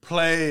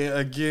play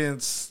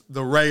against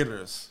the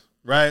Raiders,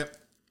 right?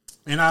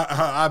 And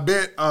I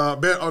bet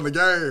on the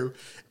game.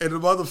 And the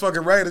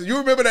motherfucking Raiders. You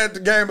remember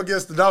that game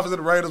against the Dolphins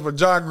and the Raiders with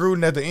John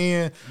Gruden at the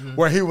end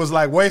where he was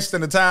like wasting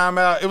the time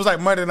out? It was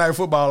like Monday Night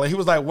Football. And he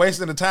was like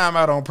wasting the time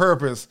out on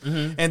purpose.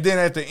 And then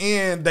at the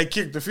end, they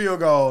kicked the field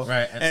goal.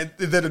 Right. And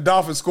then the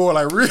Dolphins scored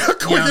like real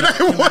quick. And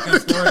they won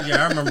the game.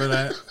 Yeah, I remember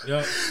that.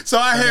 Yep. So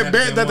I had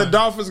bet that the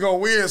Dolphins going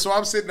to win. So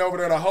I'm sitting over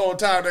there the whole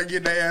time. They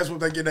getting their ass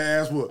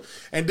whooped.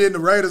 And then the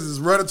Raiders is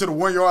running to the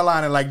 1 yard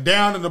line and like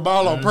downing the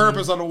ball on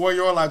purpose on the 1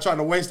 yard line trying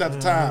to waste out the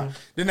time.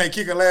 Then they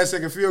kick a last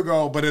second field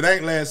goal, but it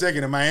ain't last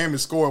second, and Miami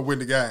scored and win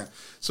the game.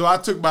 So I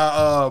took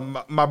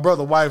my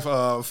brother, wife,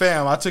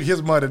 fam. I took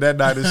his money that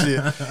night and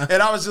shit.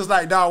 And I was just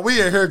like, dog, we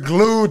in here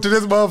glued to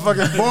this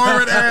motherfucking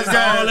boring ass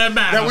game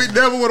that we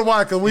never would have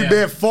watched because we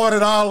bet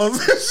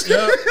 $40.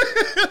 Yep.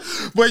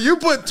 But you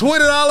put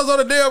 $20 on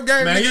a damn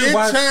game, man,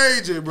 it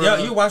changed it, bro. Yeah,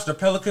 you watch the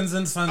Pelicans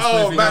and Suns.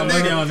 Oh, my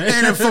nigga.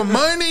 And for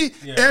money,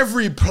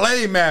 every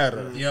play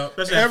matters. Yep.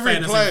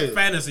 Every play.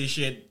 Fantasy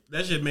shit.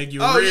 That should make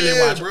you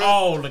really watch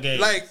all the games.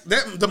 Like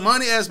the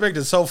money aspect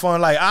is so fun.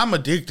 Like I'm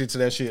addicted to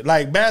that shit.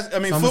 Like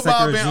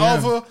football been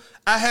over.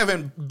 I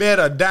haven't bet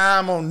a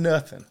dime on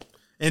nothing.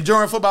 And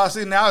during football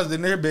season, I was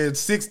in there bet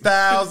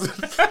 6,000.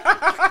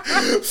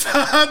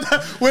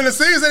 When the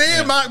season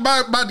ends,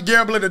 my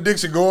gambling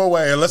addiction go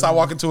away unless I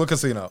walk into a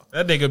casino.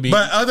 That nigga be.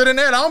 But other than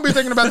that, I don't be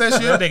thinking about that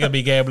shit. That nigga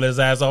be gambling his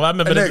ass off. I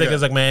remember this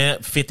nigga's like, man,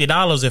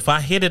 $50. If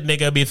I hit it,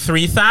 nigga, it'd be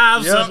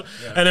 3,000. Yep.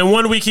 And then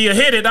 1 week he'll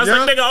hit it. I was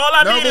like, nigga, all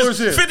I need is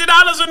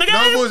 $50 in the game.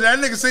 No bullshit. That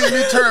nigga seen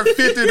me turn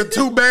 50 to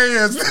 2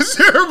 bands this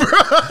year,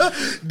 bro.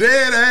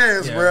 Dead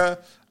ass, bro.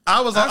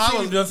 I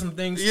was doing some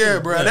things. Yeah,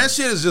 too. bro. Yeah. That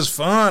shit is just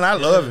fun. I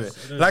love it.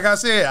 Like I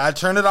said, I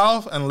turn it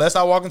off unless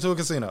I walk into a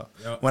casino.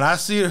 Yep. When I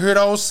hear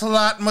those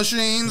slot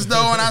machines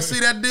though, and I see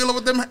that dealer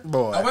with them,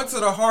 boy. I went to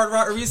the Hard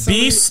Rock recently.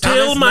 Be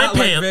still my pants.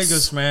 Like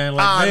Vegas, man.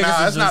 Like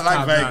Vegas it's not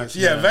like Vegas. Notch.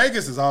 Yeah,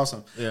 Vegas is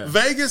awesome. Yeah.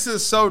 Vegas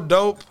is so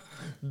dope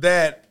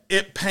that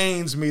it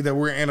pains me that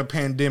we're in a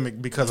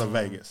pandemic because of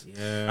Vegas.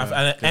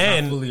 Yeah,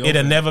 and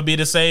it'll never be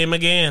the same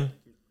again.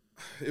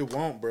 It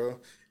won't, bro.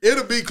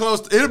 It'll be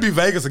it'll be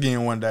Vegas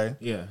again one day.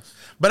 Yeah.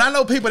 But I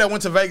know people that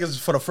went to Vegas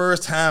for the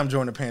first time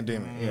during the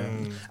pandemic. Yeah.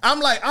 I'm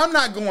like, I'm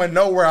not going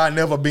nowhere I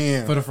never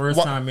been. For the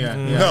first time, yeah.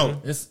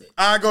 No.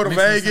 I go to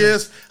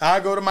Vegas, I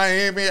go to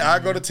Miami, I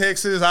go to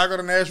Texas, I go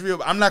to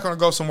Nashville. I'm not going to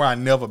go somewhere I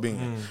never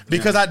been.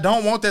 Because I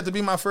don't want that to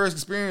be my first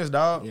experience,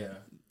 dog. Yeah.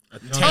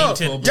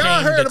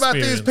 Y'all heard about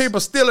these people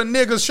stealing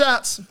niggas'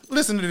 shots?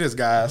 Listen to this,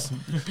 guys.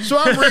 So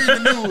I'm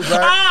reading the news, right?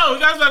 Oh,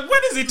 I was like,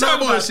 what is he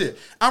talking about? Shit.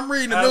 I'm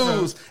reading the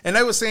news, and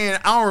they were saying,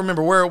 I don't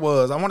remember where it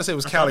was. I want to say it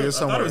was Cali or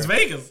somewhere. I thought it was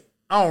Vegas.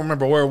 I don't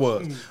remember where it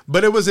was,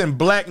 but it was in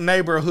black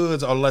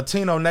neighborhoods or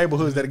Latino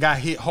neighborhoods that got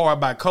hit hard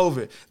by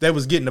COVID. They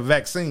was getting the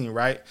vaccine,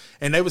 right?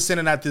 And they was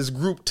sending out this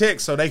group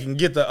text so they can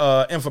get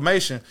the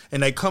information.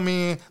 And they come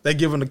in, they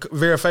give them the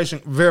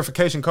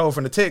verification code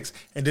from the text,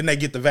 and then they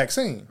get the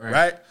vaccine,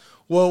 right?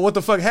 Well, what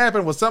the fuck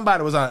happened was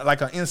somebody was on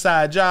like an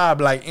inside job,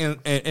 like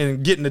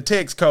in getting the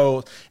text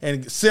codes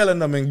and selling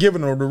them and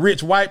giving them to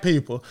rich white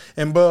people,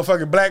 and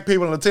motherfucking black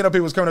people and Latino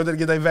people was coming up there to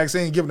get their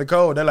vaccine, giving the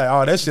code. They're like,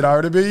 oh, that shit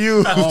already been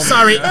used.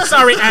 Sorry,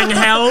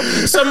 Angel.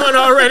 Someone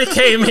already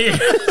came here.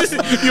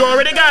 You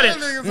already got it.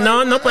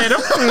 No, puedo.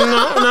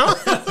 No.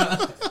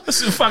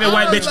 This is fucking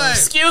white bitch. Like,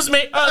 excuse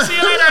me. Oh, see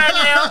you later,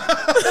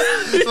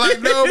 Angel.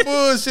 Like, no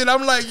bullshit.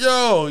 I'm like,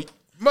 yo.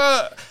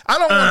 But I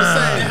don't want to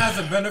say it has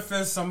a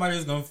benefit.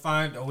 Somebody's gonna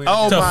find a way.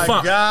 Oh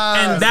my god!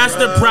 And that's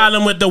the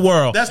problem with the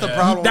world. That's the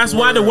problem. That's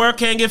why the world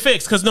can't get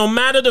fixed. Because no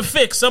matter the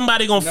fix,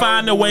 somebody gonna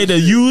find a way to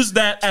use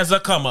that as a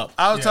come up.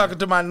 I was talking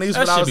to my niece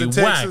when I was in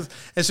Texas,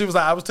 and she was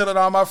like, I was telling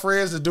all my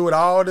friends to do it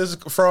all this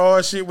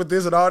fraud shit with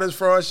this and all this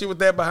fraud shit with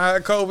that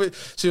behind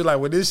COVID. She was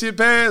like, when this shit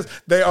pass,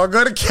 they are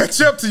gonna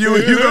catch up to you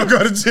and you gonna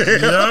go to jail.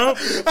 Yep.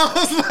 I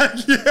was like,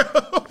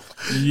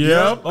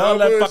 Yep. All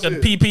that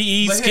fucking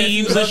PPE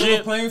schemes and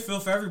shit. Playing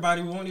field for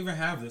everybody, we won't even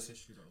have this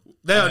issue though.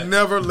 They'll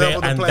never level the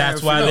playing field. And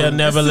that's why they'll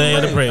never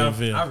level the playing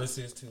field.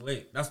 Obviously, it's too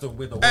late. That's the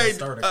way the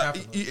world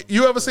started.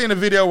 You ever seen a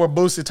video where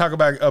Boosie talk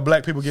about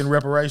black people getting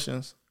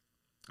reparations?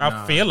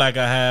 I feel like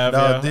I have.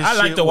 I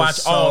like to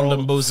watch all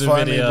them Boosie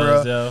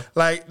videos. Bro.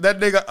 Like that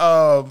nigga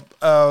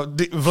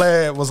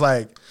Vlad was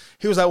like,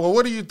 he was like, well,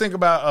 what do you think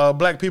about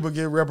black people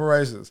getting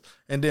reparations?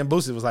 And then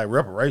Boosie was like,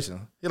 reparations?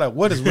 He's like,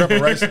 what is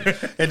reparations?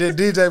 And then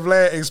DJ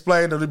Vlad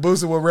explained to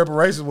Boosie what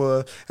reparations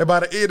was. And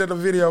by the end of the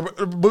video,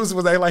 Boosie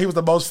was like he was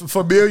the most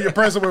familiar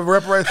person with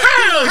reparations.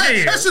 Hell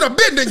yeah! That should have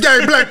been the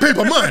gay black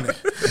people money.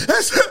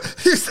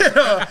 He said,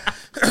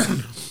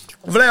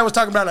 Vlad was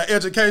talking about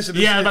education.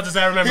 Yeah, I was about to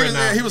say, I remember it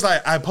now. He was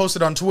like, I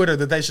posted on Twitter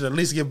that they should at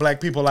least give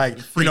black people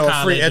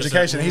free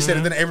education. He said,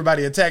 and then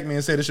everybody attacked me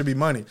and said it should be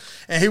money.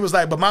 And he was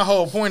like, but my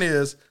whole point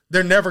is,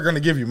 they're never going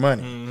to give you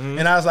money.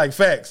 And I was like,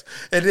 facts.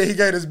 And then he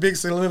gave this big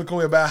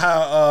soliloquy about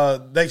how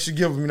they should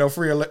give them,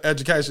 free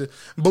education.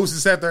 Boosie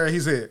sat there and he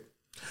said,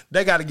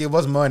 they got to give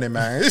us money,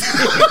 man.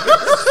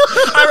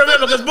 I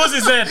remember because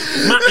Boosie said,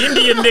 my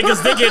Indian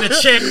niggas, they get a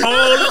check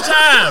all the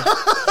time.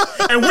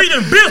 And we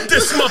done built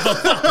this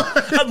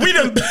motherfucker. We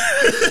done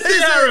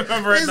I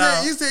remember it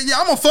now. He said, yeah,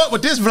 I'm going to fuck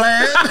with this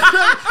Vlad.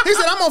 He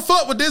said, I'm going to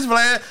fuck with this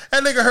Vlad.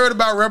 That nigga heard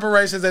about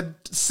reparations and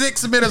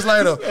 6 minutes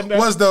later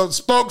was the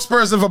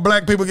spokesperson for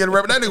black people getting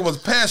reparations. That nigga was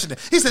passionate.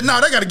 He said, no,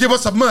 they got to give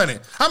us some money.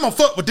 I'm going to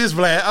fuck with this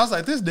Vlad. I was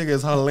like, this nigga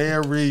is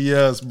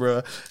hilarious,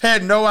 bro.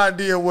 Had no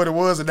idea what it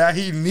was and now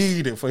he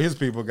needed for his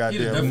people,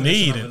 goddamn.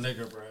 Needed.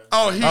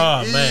 Oh, he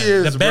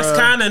is, the best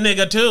kind of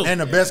nigga, too. And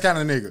the best kind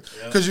of nigga.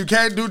 Because you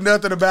can't do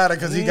nothing about it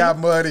because he got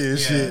money and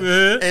shit.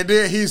 And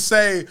then he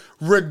say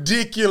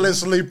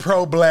ridiculously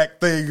pro-black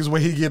things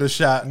when he get a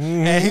shot.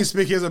 And he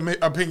speak his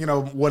opinion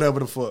on whatever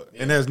the fuck.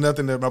 And there's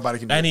nothing that nobody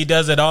can do. And he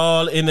does it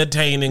all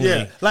entertainingly.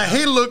 Yeah. Like,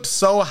 he looked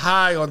so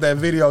high on that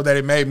video that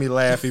it made me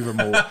laugh even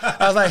more.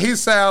 I was like, he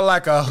sound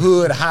like a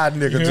hood high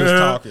nigga just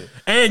talking.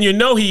 And you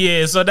know he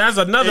is, so that's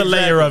another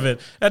layer of it.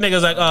 That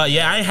nigga's like,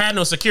 yeah, I ain't had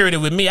no security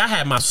with me. I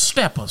had my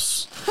steppers.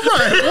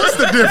 Right. What's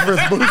the difference,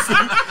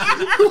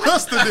 Boosie?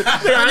 What's the difference?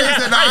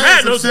 I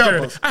had no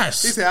security. I had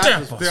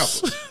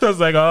steppers. I was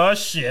like, oh,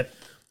 shit.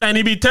 And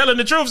he be telling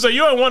the truth, so you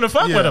don't want to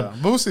fuck with him.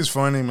 Boosie's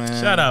funny,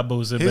 man. Shout out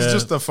Boosie, man. He's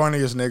just the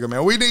funniest nigga,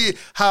 man. We need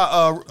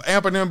how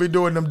Amp and them be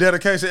doing them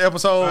dedication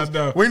episodes.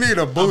 We need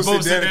a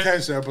Boosie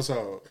dedication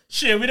episode.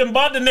 Shit, we done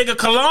bought the nigga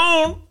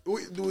cologne.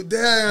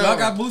 Damn. Y'all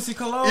got Boosie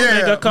cologne?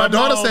 Yeah, my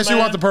daughter said she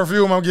wants the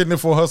perfume. I'm getting it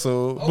for her,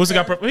 so. Okay. Boosie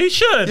got perfume. He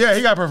should. Yeah,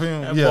 he got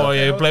perfume. That boy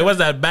ain't play. What's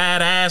that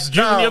badass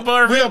junior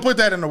perfume? We're going to put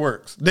that in the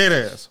works. Dead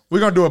ass.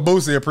 We're going to do a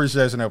Boosie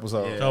appreciation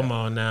episode. Yeah. Come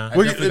on now.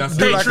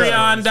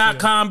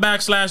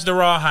 Patreon.com/the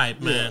raw hype,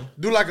 man.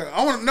 Do like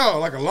I want to know,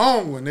 like a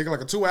long one, nigga,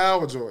 like a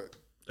 2-hour joint.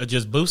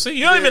 Just Boosie?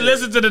 You don't even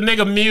listen to the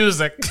nigga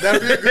music.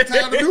 That'd be a good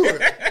time to do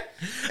it.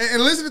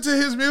 and listening to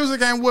his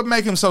music ain't what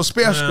make him so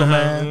special,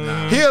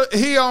 man.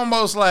 He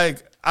almost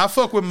like I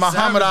fuck with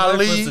Muhammad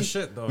Ali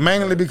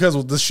mainly because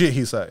of the shit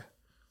he say.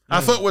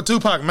 I fuck with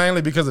Tupac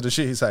mainly because of the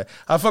shit he say.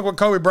 I fuck with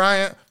Kobe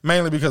Bryant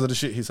mainly because of the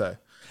shit he say.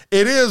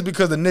 It is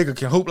because the nigga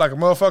can hoop like a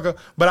motherfucker,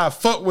 but I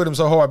fuck with him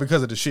so hard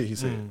because of the shit he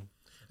said.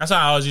 That's how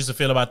I always used to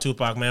feel about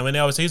Tupac, man. When they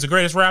always say he's the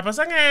greatest rapper, I was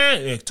like,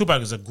 yeah,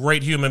 Tupac is a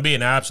great human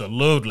being,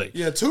 absolutely.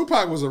 Yeah,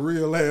 Tupac was a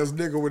real ass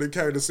nigga when it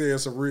came to saying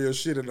some real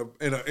shit in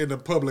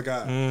the public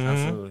eye.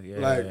 Absolutely,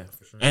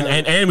 for sure.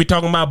 And we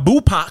talking about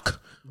Bupac.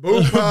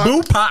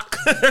 Bupac.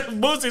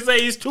 Boosie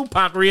say he's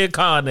Tupac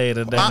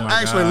reincarnated.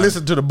 I actually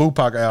listened to the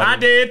Bupac album. I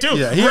did too.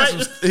 Yeah,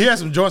 he had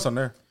some joints on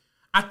there.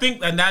 I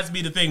think, and that's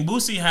be the thing.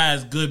 Boosie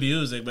has good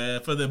music, man.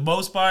 For the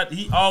most part,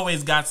 he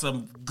always got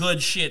some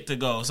good shit to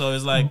go. So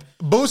it's like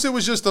Boosie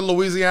was just a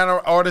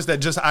Louisiana artist that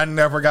just I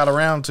never got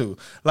around to.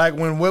 Like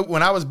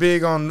when I was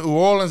big on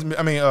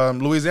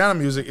Louisiana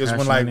music is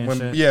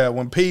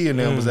when P and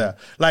them was out.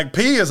 Like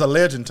P is a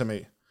legend to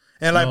me.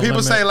 And like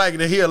people say like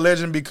that he a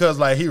legend because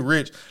like he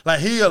rich.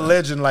 Like he a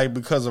legend like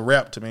because of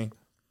rap to me.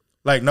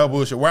 Like, no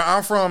bullshit. Where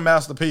I'm from,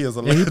 Master P is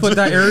a legend. He put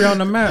that area on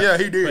the map. Yeah,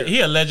 he did. But he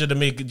a legend to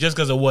me just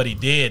because of what he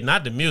did,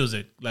 not the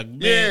music. Like, man,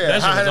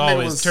 that shit was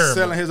always terrible.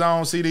 Selling his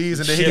own CDs,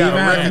 and then he got a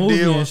record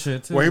deal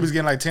where he was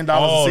getting like $10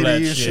 a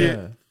CD and shit.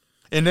 Yeah.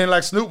 And then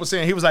like Snoop was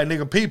saying, he was like,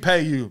 nigga, P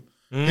pay you.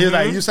 He was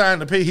like, you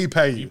signed to P, he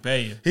pay you.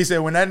 He said,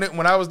 when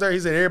I was there,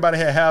 he said, everybody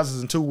had houses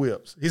and 2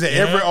 whips. He said,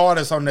 every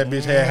artist on that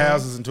bitch had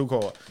houses and 2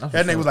 cars.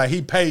 That nigga was like,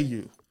 he pay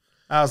you.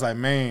 I was like,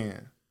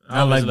 man.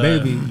 I like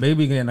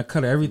baby getting a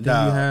cut of everything you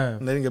have.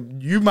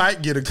 Nigga, you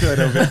might get a cut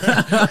of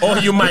it, or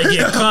you might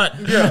get cut.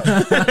 Yeah,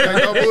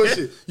 like, no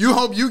bullshit. You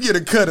hope you get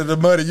a cut of the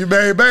money you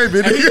made, baby.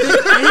 And he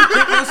think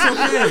that's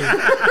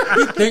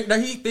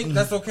okay. He think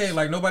that's okay.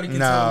 Like nobody can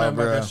tell him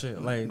about that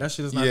shit. Like that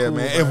shit is not cool.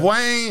 Man.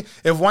 Bro.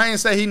 If Wayne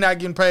say he not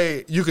getting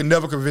paid, you can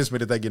never convince me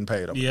that they getting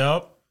paid.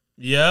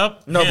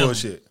 Yep. No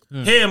bullshit.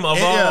 Him of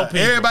all people.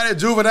 Everybody at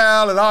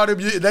Juvenile and all them,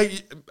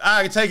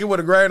 I take it with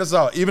a grain of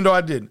salt, even though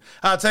I didn't.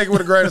 I take it with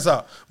a grain of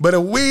salt. But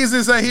if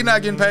Weezy say he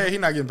not getting paid, he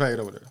not getting paid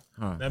over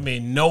there. That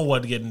means no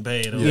one getting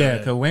paid over there. Yeah,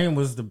 because Wayne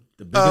was the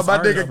biggest my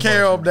nigga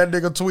Caleb, that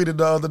nigga tweeted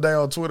the other day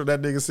on Twitter,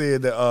 that nigga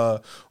said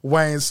that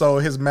Wayne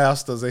sold his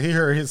masters and he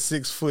heard his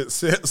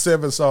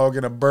 6'7" song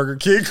in a Burger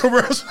King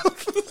commercial.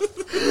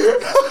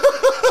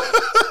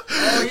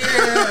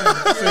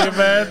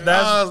 Man,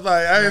 I was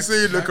like, I ain't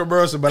seen the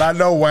commercial, but I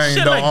know Wayne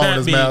don't own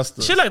his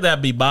master. Shit like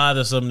that be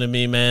bothersome to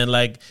me, man.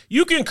 Like,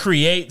 you can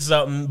create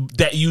something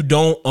that you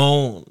don't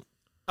own.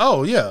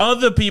 Oh, yeah.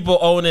 Other people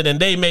own it and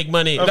they make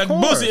money. Of like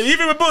course. Boosie,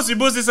 even with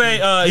Boosie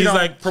say, he's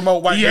like,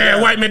 promote Wipe Me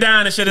Down. Wipe Me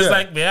Down and shit. It's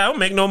like, I don't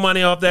make no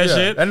money off that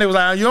shit. And they was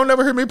like, you don't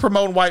never hear me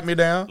promoting Wipe Me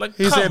Down. Like,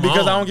 he said,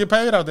 because I don't get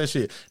paid off that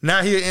shit.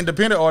 Now he an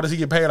independent artist, he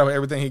get paid off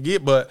everything he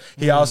get, but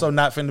he also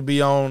not finna be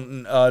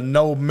on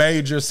no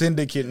major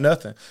syndicate,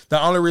 nothing.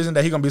 The only reason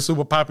that he gonna be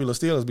super popular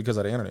still is because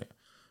of the internet.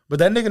 But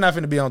that nigga not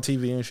finna be on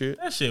TV and shit.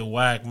 That shit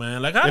whack,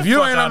 man. Like, if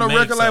you ain't on the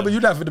record label, you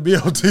not finna be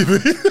on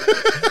TV.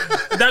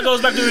 That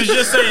goes back to what you was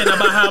just saying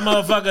about how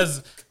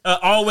motherfuckers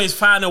always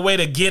find a way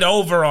to get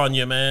over on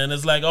you, man.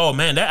 It's like, oh,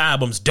 man, that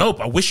album's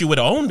dope. I wish you would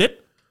have owned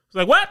it. It's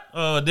like, what?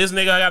 This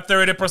nigga got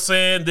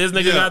 30%. This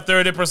nigga got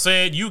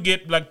 30%. You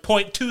get like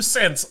 0.2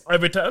 cents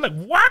every time. Like,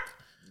 what?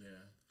 Yeah.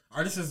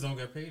 Artists don't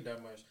get paid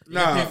that much.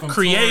 No,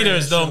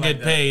 creators don't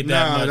get paid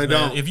that much. They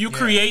don't. If you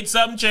create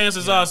something,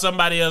 chances are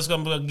somebody else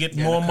gonna get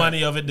more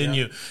money of it than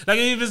you. Like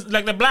even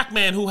like the black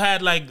man who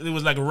had like it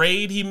was like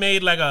Raid. He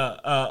made like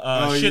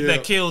a shit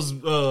that kills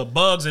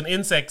bugs and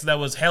insects that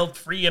was health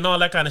free and all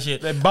that kind of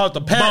shit. They bought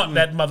the patent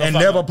that motherfucker and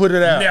never put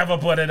it out. Never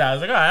put it out. I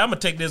was like, all right, I'm gonna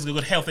take this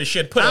good healthy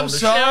shit. Put it on the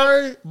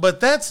sorry, shelf.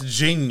 but that's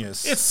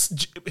genius.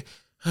 It's.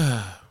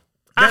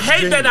 I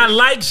hate that I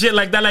like shit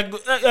like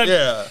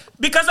that.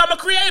 Because I'm a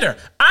creator.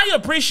 I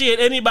appreciate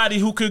anybody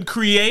who can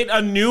create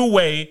a new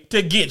way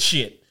to get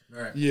shit.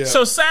 Right. Yeah.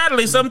 So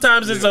sadly,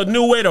 sometimes it's a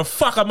new way to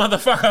fuck a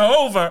motherfucker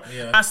over.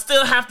 Yeah. I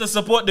still have to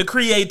support the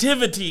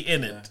creativity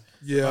in it.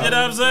 Yeah. You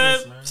know what I'm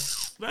saying?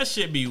 That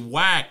shit be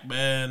whack,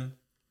 man.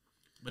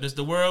 But it's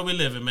the world we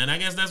live in, man. I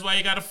guess that's why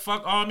you gotta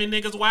fuck army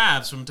niggas'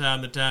 wives from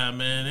time to time,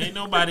 man. Ain't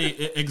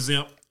nobody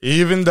exempt.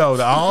 Even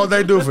though all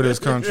they do for this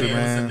country,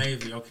 man. It was the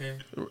Navy, okay?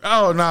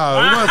 Oh no,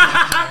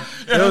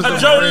 it wasn't.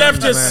 Joe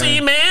left his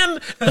seaman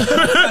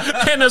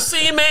and a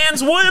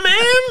seaman's woman.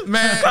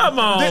 Man, come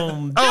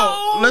on.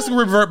 Joe. Let's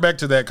revert back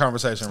to that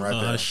conversation right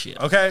there. Shit.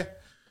 Okay,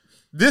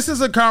 this is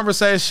a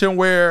conversation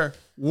where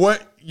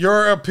what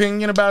your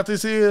opinion about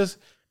this is.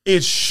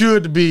 It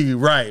should be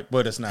right,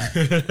 but it's not.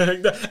 And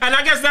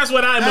I guess that's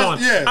what I'm on.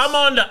 Yes. I'm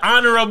on the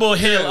honorable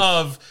hill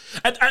of,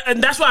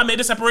 and that's why I made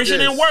the separation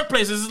in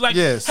workplaces. It's like,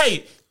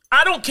 hey,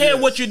 I don't care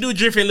what you do,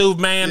 Jiffy Lube,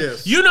 man.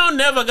 Yes. You don't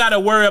never got to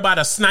worry about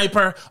a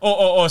sniper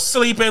or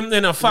sleeping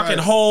in a fucking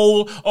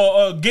hole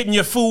or getting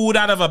your food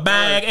out of a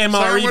bag,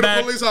 MRE bag.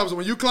 The police officer,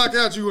 when you clock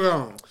out, you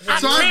home.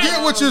 So I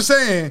get what you're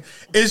saying.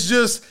 It's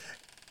just,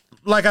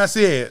 like I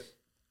said,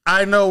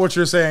 I know what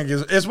you're saying.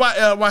 It's why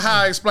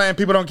how I explain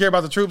people don't care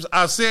about the troops.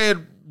 I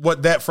said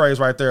what that phrase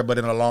right there, but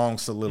in a long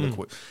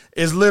soliloquy.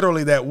 It's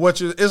literally that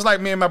it's like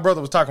me and my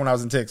brother was talking when I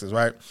was in Texas,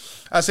 right?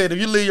 I said, if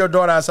you leave your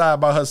daughter outside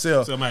by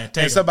herself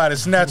and somebody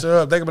snatch her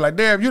up, they can be like,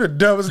 damn, you the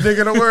dumbest nigga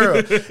in the world.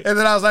 And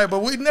then I was like,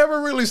 but we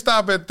never really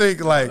stop and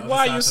think like,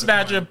 why you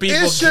snatching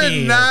people's kids? It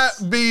should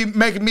not be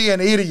making me an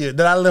idiot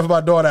that I left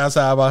my daughter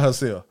outside by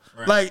herself.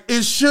 Right. Like,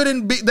 it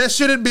shouldn't be, that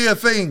shouldn't be a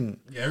thing.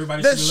 Yeah,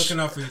 everybody should be looking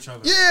out for each other.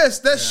 Yes,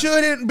 that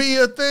shouldn't be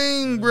a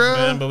thing, bro.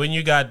 Man, but when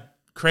you got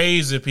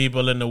crazy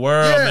people in the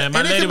world, man.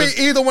 My lady could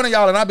be either one of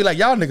y'all, and I'd be like,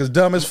 y'all niggas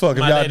dumb as fuck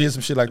if y'all did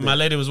some shit like that. My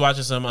lady was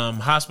watching some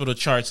hospital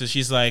charts, and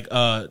she's like,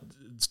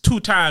 2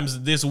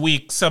 times this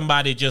week,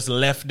 somebody just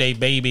left their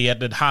baby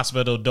at the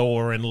hospital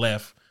door and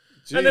left.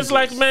 Jesus. And it's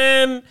like,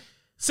 man...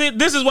 See,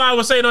 this is why I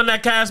was saying on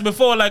that cast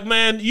before, like,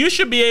 man,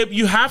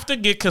 you have to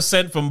get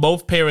consent from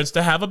both parents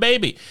to have a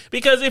baby.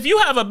 Because if you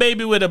have a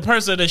baby with a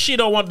person that she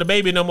don't want the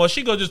baby no more,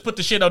 she go just put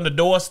the shit on the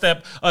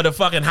doorstep of the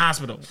fucking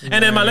hospital.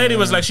 And then my lady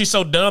was like, she's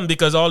so dumb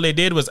because all they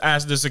did was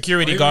ask the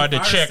security guard to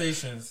check.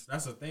 Stations,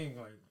 that's a thing,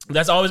 like.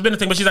 That's always been a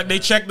thing, but she's like, they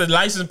checked the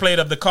license plate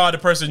of the car the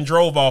person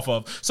drove off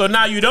of. So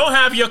now you don't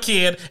have your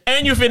kid,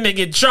 and you finna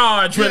get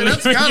charged with leaving your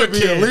kid. That's gotta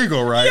be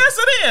illegal, right?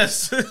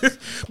 Yes, it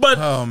is. But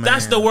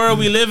that's the world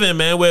we live in,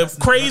 man, where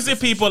crazy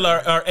people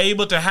are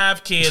able to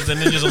have kids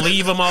and then just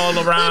leave them all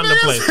around the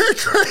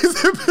place.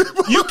 Crazy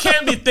people. You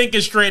can't be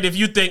thinking straight if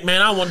you think,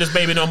 man, I don't want this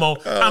baby no more.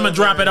 I'm gonna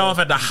drop it off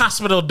at the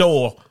hospital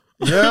door.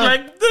 Yeah.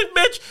 Like,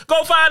 bitch,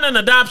 go find an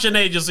adoption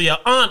agency, your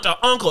aunt or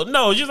uncle.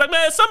 No, she's like,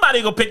 man,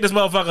 somebody go pick this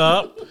motherfucker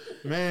up.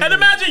 Man. And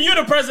imagine you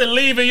the person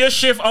leaving your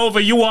shift over,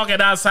 you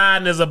walking outside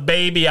and there's a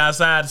baby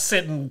outside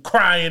sitting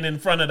crying in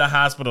front of the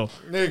hospital.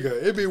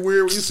 Nigga, it'd be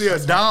weird when you see a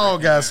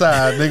dog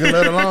outside, nigga,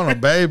 let alone a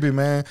baby,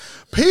 man.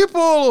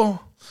 People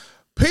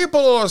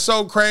are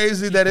so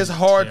crazy that it's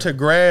hard to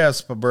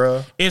grasp,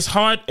 bro. It's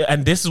hard,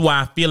 and this is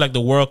why I feel like the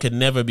world can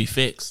never be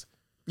fixed.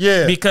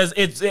 Yeah, because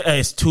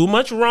it's too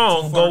much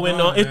wrong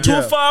going on. It's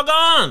too far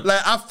gone.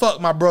 Like, I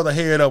fucked my brother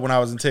head up when I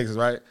was in Texas,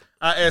 right?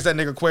 I asked that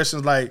nigga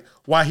questions like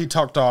why he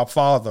talked to our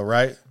father,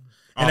 right?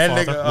 And that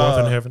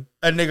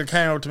nigga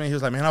came over to me. He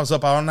was like, man, I was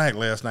up all night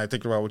last night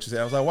thinking about what you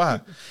said. I was like, why?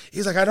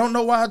 He's like, I don't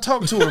know why I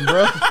talked to him,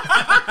 bro.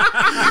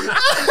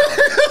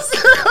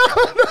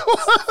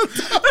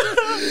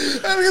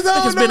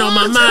 It's been on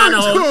my mind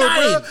all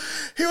night.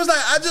 He was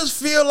like, I just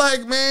feel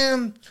like,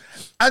 man,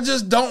 I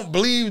just don't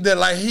believe that,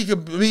 like, he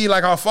could be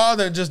like our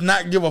father and just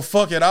not give a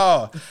fuck at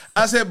all.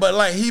 I said, but,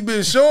 like, he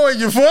been showing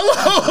you for a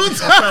long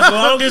time. As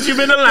long as you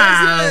been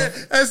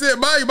alive. I said,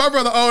 my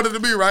brother older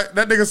than me, right?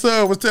 That nigga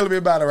son was telling me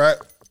about it, right?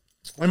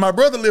 When my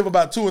brother lived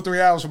about 2 or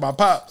 3 hours from my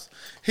pops,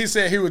 he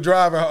said he was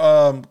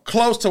driving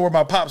close to where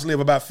my pops live,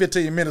 about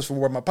 15 minutes from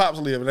where my pops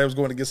live, and they was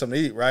going to get something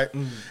to eat, right?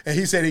 And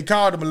he said he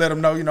called him and let him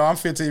know, I'm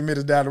 15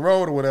 minutes down the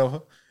road or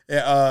whatever.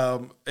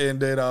 And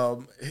then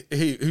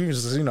he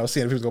was just, seeing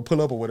if he was gonna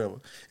pull up or whatever.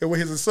 And when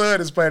his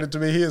son explained it to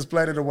me, he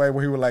explained it the way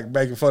where he was like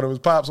making fun of his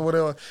pops or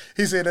whatever.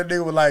 He said that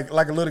nigga was like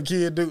a little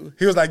kid dude.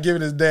 He was like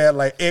giving his dad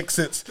like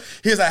exits.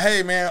 He was like,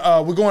 hey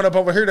man, we're going up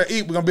over here to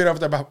eat. We're gonna be over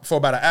there for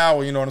about an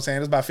hour. You know what I'm saying?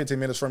 It's about 15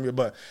 minutes from you,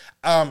 but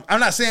I'm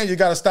not saying you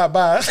gotta stop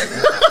by.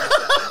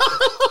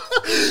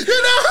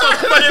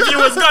 But if you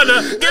was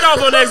gonna get off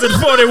on exit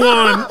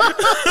 41,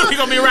 you're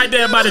gonna be right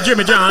there by the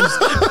Jimmy John's.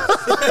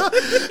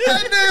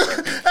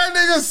 That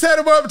nigga set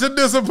him up to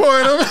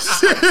disappoint him.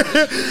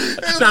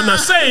 I'm not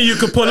saying you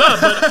could pull up,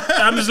 but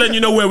I'm just letting you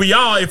know where we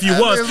are if you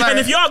was. Like, and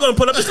if you are gonna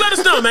pull up, just let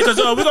us know, man, because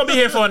we're gonna be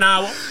here for an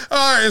hour.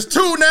 All right, it's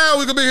 2 now.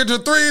 We're gonna be here till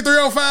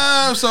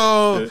 3:05.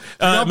 So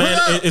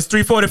man, it's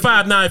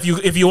 3:45 now.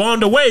 If you on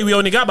the way, we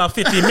only got about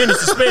 15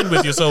 minutes to spend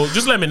with you. So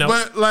just let me know.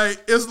 But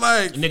like, it's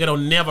like nigga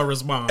don't never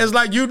respond. It's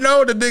like, the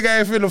nigga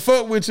ain't finna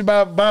fuck with you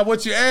by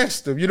what you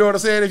asked him. You know what I'm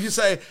saying? If you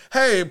say,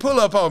 hey, pull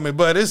up on me,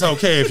 but it's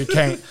okay if you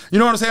can't. You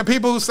know what I'm saying?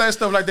 People who say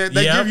stuff like that,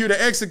 they give you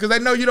the exit because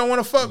they know you don't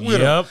want to fuck with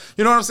them.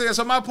 You know what I'm saying?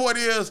 So my point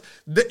is,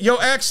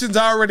 your actions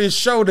already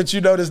show that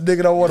this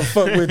nigga don't want to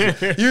fuck with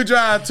you. You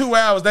drive 2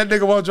 hours, that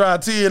nigga won't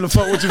drive 10 to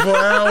fuck with you for an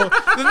hour.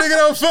 The nigga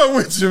don't fuck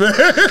with you, man.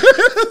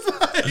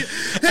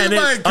 He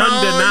might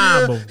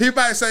undeniable. He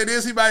might say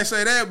this, he might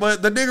say that,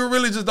 but the nigga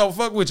really just don't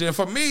fuck with you. And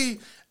for me,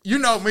 you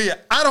know me,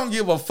 I don't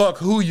give a fuck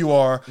who you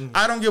are.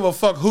 I don't give a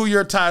fuck who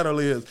your title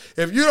is.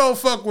 If you don't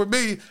fuck with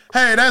me,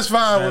 hey, that's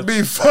fine with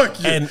me.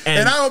 Fuck you. And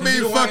I don't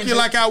mean fuck you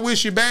like I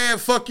wish you bad.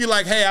 Fuck you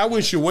like, hey, I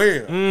wish you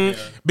well. Go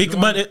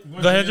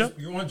ahead, Joe.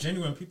 You want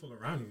genuine people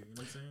around you. You know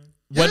what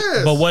I'm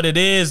saying? But what it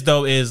is,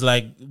 though, is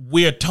like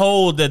we're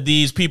told that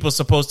these people are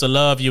supposed to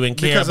love you and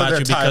care about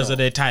you because of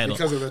their title.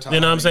 You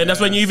know what I'm saying?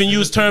 That's when you even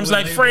use terms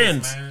like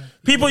friends.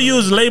 People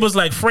use labels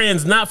like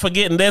friends, not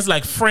forgetting there's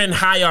like friend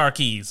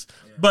hierarchies.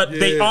 but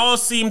they all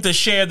seem to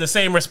share the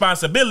same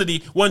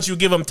responsibility once you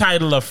give them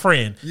title of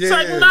friend. It's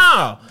like,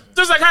 nah.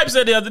 Just like Hype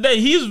said the other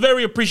day, he's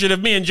very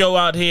appreciative. Me and Joe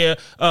out here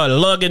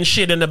lugging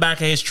shit in the back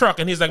of his truck.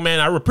 And he's like, man,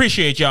 I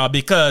appreciate y'all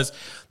because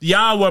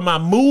y'all were my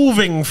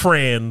moving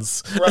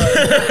friends.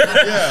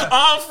 Right.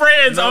 All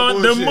friends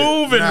on the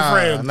moving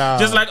friends.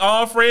 Just like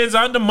all friends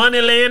on the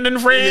money landing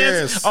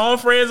friends. Yes. All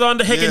friends on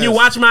the can you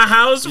watch my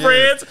house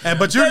friends.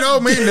 But you know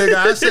me, nigga.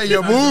 I say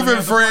your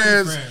moving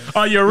friends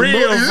are your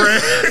real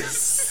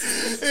friends.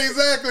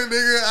 Exactly,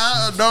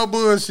 nigga. No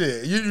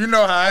bullshit. You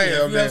know how I am, if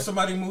you man. have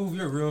somebody move,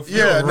 you're real friend.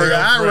 Yeah, nigga.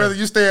 I'd rather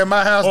you stay in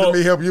my house than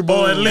me help you move.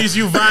 Or at least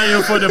you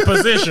vying for the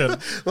position.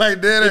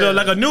 Like that. You know,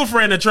 like a new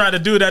friend that tried to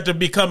do that to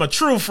become a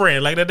true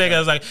friend. Like that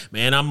nigga's like,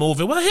 man, I'm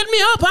moving. Well, hit me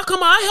up. How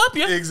come I help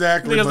you?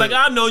 Exactly. Nigga's like,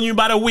 I've known you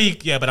about a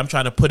week. Yeah, but I'm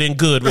trying to put in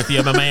good with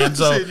you, my man.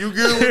 So shit, you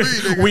good with me,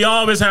 nigga. We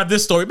always have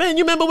this story. Man,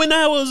 you remember when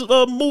I was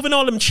moving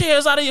all them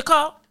chairs out of your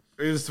car?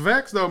 It's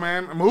facts though,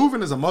 man.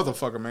 Moving is a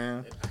motherfucker,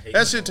 man.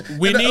 That shit.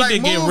 We need to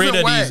get rid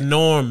of these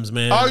norms,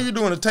 man. All you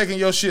doing is taking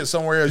your shit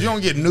somewhere else. You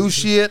don't get new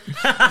shit.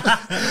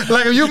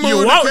 Like if you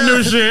move,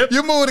 new shit.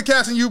 You move the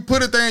couch and you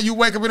put it there and you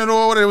wake up in the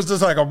door. It was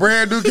just like a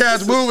brand new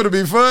couch moving to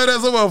be fun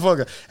as a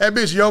motherfucker. That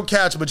bitch your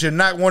couch, but you're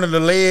not one of the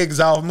legs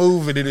off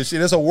moving it and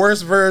shit. That's a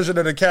worse version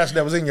of the couch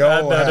that was in your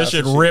old house. That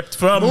shit ripped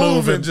from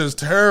moving. Just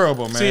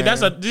terrible, man. See,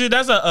 that's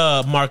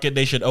a market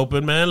they should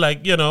open, man.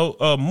 Like, you know,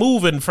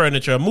 moving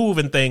furniture,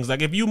 moving things.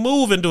 Like if you move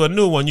into a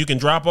new one, you can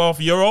drop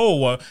off your old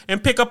one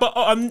and pick up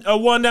a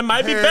one that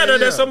might be better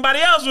than somebody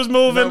else was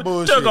moving,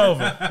 took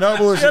over. No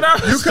bullshit. You know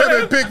you could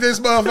have picked this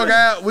motherfucker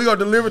out. We gonna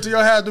deliver it to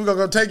your house. We gonna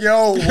go take your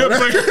old one.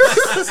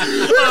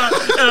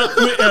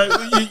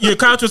 Your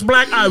couch was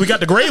black. We got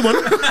the gray one.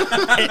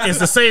 It's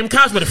the same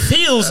couch, but it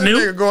feels new.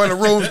 Nigga go in the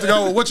rooms to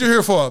go. What you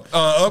here for?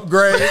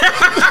 Upgrade.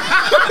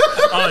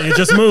 Oh, you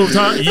just moved,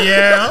 huh?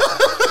 Yeah.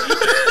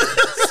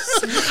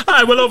 All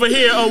right, well, over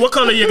here, what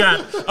color you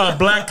got?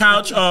 Black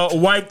couch,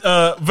 white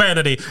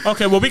vanity.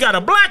 Okay, well, we got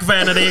a black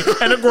vanity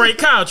and a gray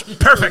couch.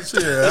 Perfect.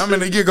 Yeah, how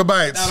many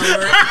gigabytes?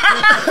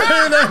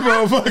 That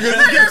motherfucker.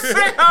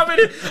 How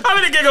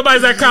many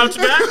gigabytes that couch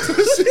got?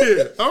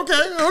 Shit.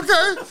 Okay.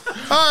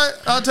 All right,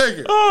 I'll take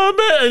it. Oh,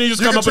 man. And you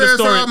just come up with a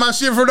story. My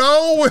shit for the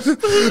old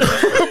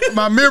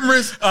my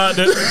memories.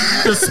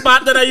 The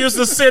spot that I used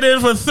to sit in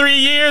for 3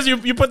 years,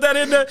 you put that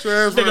in there?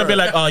 They're going to be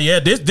like, oh,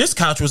 yeah, this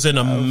couch was in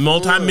a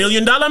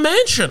multi-million-dollar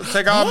mansion.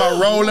 Take all my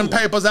rolling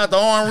papers out the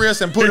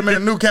armrest and put them in a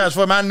new couch for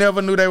them. I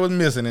never knew they was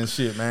missing and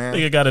shit, man.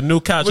 Nigga got a new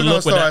couch and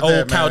look with that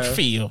old couch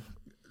feel.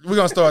 We're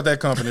going to start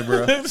that company,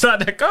 bro. Start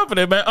that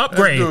company, man.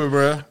 Upgrade. Let's do it,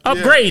 bro.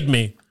 Upgrade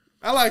me.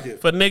 I like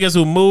it. For niggas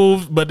who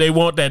move, but they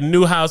want that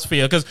new house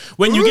feel. Because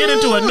when you get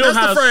into a new house.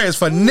 That's the phrase.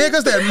 For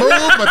niggas that move,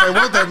 but they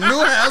want that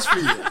new house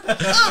feel.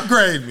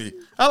 Upgrade me.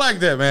 I like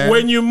that, man.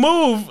 When you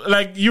move,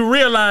 like, you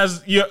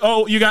realize you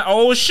got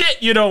old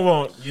shit you don't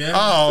want. Yeah.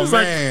 Oh, it's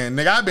man.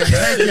 Nigga, I've been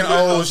taking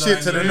old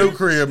shit to the new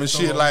crib and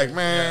shit. Like,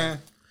 man.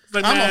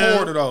 Like, I'm a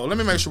hoarder, though. Let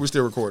me make sure we're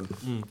still recording.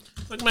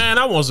 Like, man,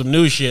 I want some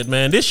new shit,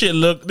 man. This shit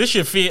look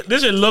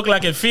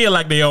like it feel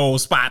like the old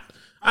spot.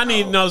 I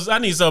need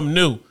something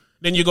new.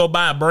 Then you go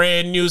buy a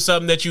brand new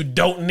something that you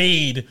don't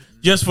need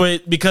just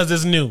because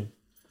it's new.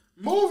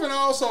 Moving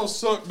also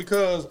sucked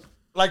because,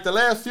 like, the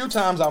last few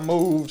times I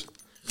moved.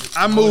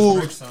 I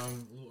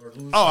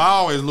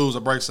always lose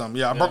or break something.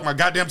 Yeah, I broke my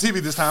goddamn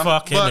TV this time.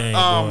 Fucking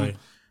boy.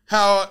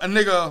 How a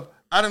nigga,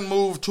 I done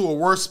moved to a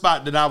worse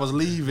spot that I was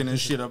leaving and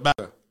shit about.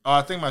 Oh,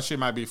 I think my shit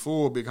might be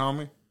full, big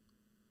homie.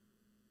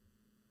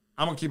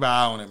 I'm gonna keep an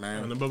eye on it,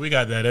 man. But we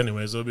got that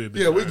anyway, so it'll be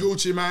yeah, we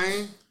Gucci,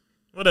 man.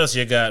 What else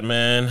you got,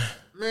 man?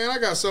 Man, I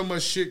got so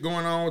much shit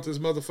going on with this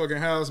motherfucking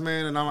house,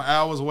 man, and I'm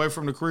hours away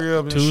from the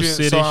crib and Two shit.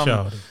 City so I'm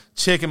shouted.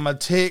 checking my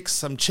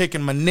texts, I'm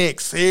checking my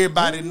nicks.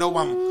 Everybody know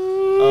I'm.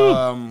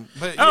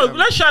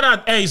 Let's shout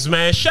out Ace,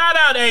 man. Shout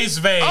out Ace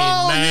Vane,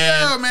 man.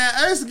 Yeah, man.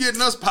 Ace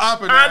getting us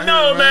popping. I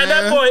know, man.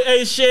 That boy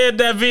Ace shared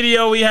that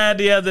video we had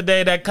the other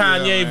day, that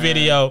Kanye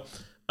video.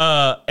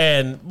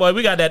 And boy,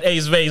 we got that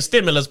Ace Vane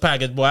stimulus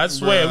package, boy. I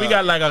swear, we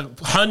got like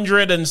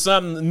 100 and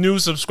some new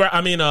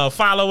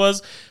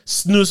followers,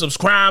 new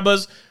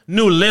subscribers,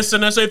 new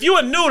listeners. So if you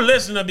a new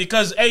listener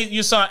because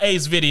you saw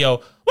Ace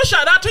video, well,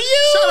 shout out to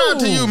you. Shout out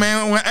to you,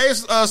 man. When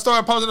Ace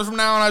started posting it from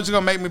now on, I'm just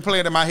gonna make me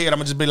play it in my head. I'm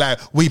gonna just be like,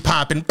 we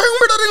popping. Niggas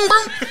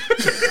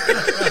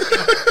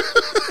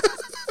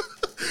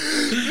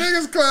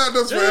climbed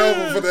us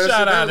forever for that Shout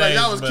shit. out Like, Ace,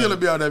 y'all was man. killing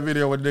me on that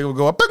video when they would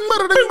go.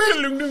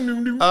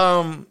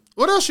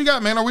 What else you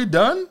got, man? Are we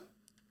done?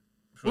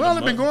 We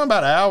only been going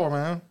about an hour,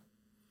 man.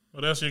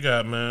 What else you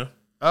got, man?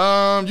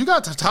 You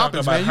got the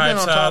topics, man. You been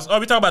on top. Oh,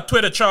 we talking about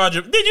Twitter charger.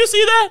 Did you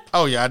see that?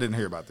 Oh yeah, I didn't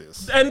hear about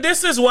this. And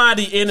this is why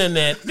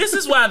this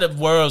is why the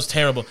world's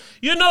terrible.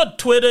 You know,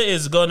 Twitter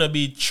is gonna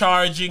be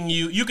charging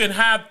you. You can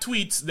have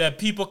tweets that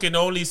people can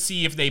only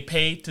see if they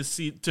pay to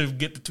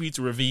get the tweets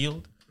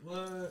revealed.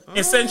 What?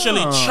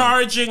 Essentially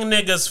charging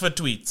niggas for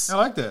tweets. I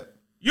like that.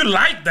 You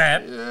like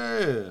that?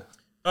 Yeah.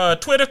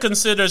 Twitter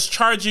considers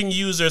charging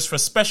users for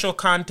special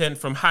content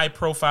from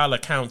high-profile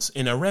accounts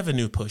in a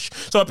revenue push.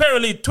 So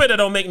apparently Twitter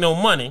don't make no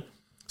money.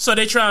 So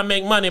they try and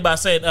make money by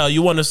saying,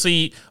 you want to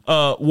see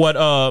what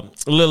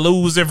Lil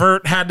Uzi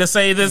Vert had to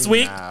say this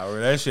week? Nah,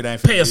 that shit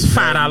ain't Pay us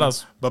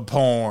 $5. But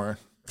porn.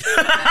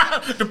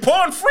 The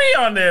porn free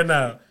on there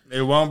now.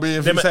 It won't be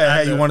if you say,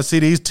 hey, you want to see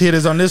these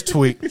titties on this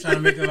tweet?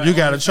 You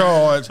got to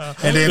charge.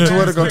 And then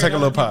Twitter going to take a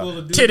little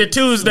pop. Titty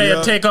Tuesday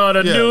and take on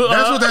a new...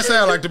 That's what that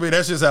sound like to me.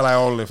 That shit sound like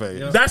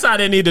OnlyFans. That's how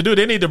they need to do.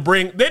 They need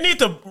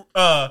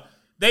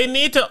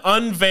to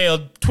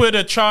unveil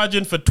Twitter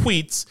charging for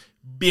tweets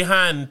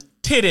behind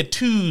Titty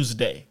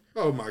Tuesday.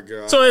 Oh my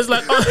God. So it's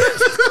like,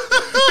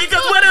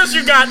 because what else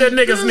you got that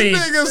niggas need?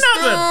 Nothing.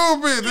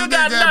 Stupid. You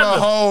got a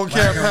whole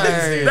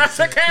campaign. That's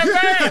a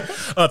campaign.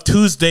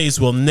 Tuesdays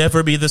will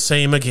never be the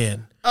same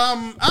again.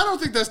 I don't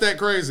think that's that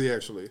crazy,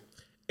 actually.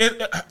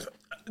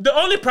 The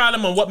only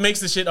problem on what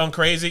makes this shit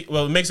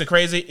what makes it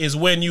crazy is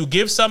when you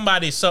give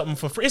somebody something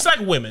for free. It's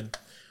like women.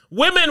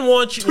 Women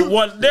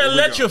they'll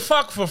let you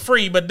fuck for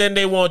free, but then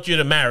they want you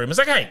to marry them. It's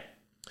like, hey,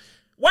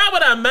 why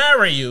would I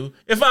marry you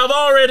if I've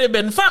already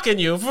been fucking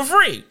you for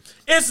free?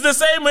 It's the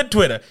same with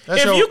Twitter.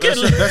 That's your point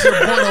on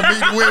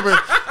meeting women. All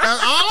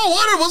I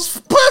wanted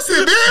was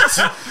pussy, bitch.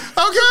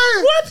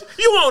 Okay? What?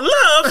 You want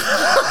love?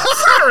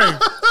 Sorry.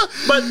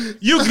 But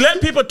you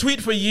let people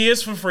tweet for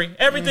years for free.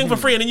 Everything for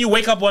free. And then you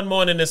wake up one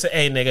morning and say,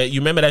 hey, nigga, you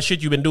remember that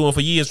shit you've been doing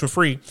for years for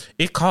free?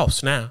 It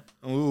costs now.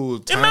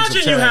 Ooh,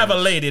 imagine you have a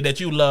lady that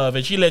you love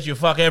and she lets you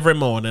fuck every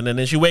morning, and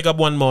then she wake up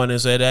one morning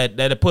and say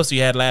that pussy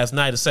you had last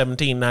night is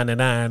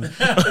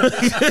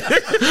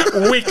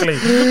 $17.99 weekly,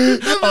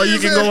 or you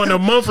can go on a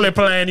monthly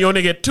plan. You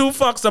only get 2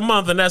 fucks a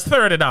month, and that's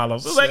 $30.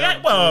 It's like, hey,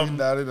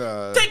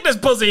 take this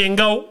pussy and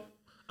go.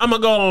 I'm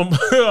gonna go on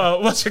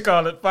fucking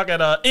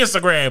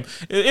Instagram.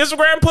 Is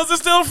Instagram pussy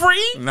still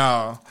free?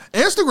 No,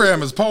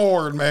 Instagram is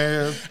porn,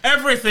 man.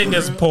 Everything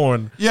is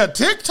porn. Yeah,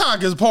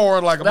 TikTok is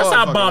porn like a That's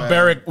how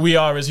barbaric we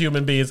are as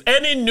human beings.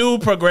 Any new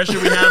progression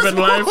we have in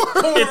life,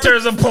 it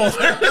turns into porn.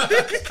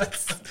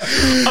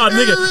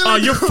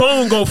 Nigga, your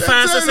phone go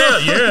fast as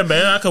hell. Yeah,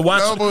 man, I could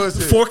watch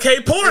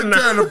 4K porn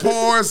now. Turn to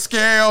porn,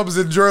 scams,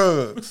 and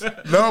drugs.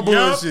 No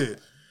bullshit.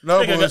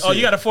 No bullshit. Oh,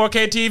 you got a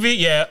 4K TV?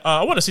 Yeah,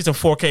 I want to see some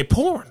 4K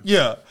porn.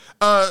 Yeah.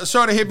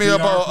 Shorty hit me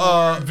up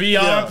on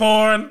VR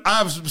porn.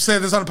 I've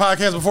said this on the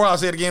podcast before. I'll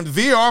say it again.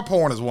 VR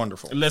porn is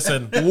wonderful.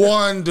 Listen.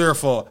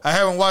 Wonderful. I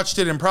haven't watched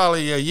it in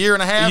probably a year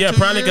and a half. Yeah,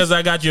 probably because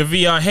I got your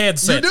VR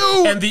headset. You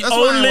do. And the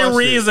only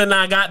reason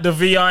I got the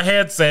VR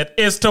headset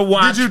is to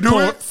watch porn. Did you do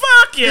it?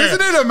 Fuck yeah.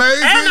 Isn't it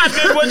amazing? And I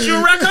did what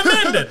you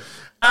recommended.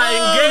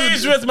 I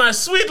engaged with my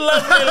sweet,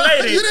 lovely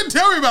lady. You didn't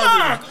tell me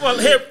about this. Well,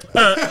 here,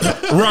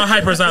 raw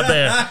hypers out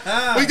there.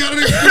 We got an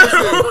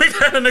exclusive. We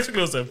got an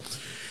exclusive.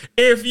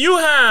 If you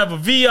have a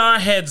VR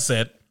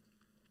headset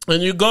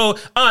and you go,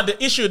 the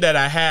issue that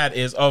I had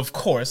is, of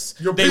course,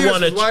 your penis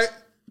was white.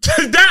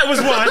 That was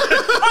one. Okay,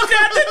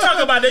 I did talk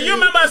about that. You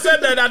remember I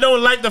said that I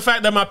don't like the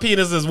fact that my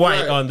penis is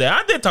white on there.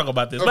 I did talk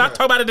about this, but I'll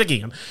talk about it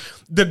again.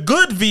 The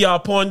good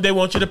VR porn, they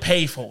want you to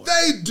pay for it.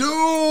 They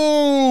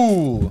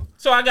do.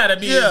 So I gotta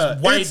be a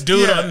white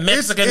dude or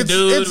Mexican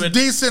dude. It's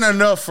decent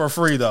enough for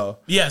free though.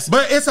 Yes,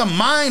 but it's a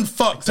mind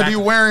fuck to be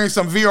wearing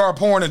some VR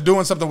porn and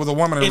doing something with a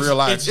woman in real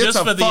life. It's just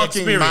a for the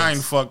fucking experience.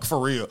 mind fuck for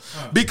real.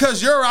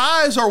 Because your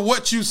eyes are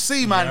what you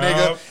see, my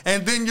nigga,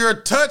 and then your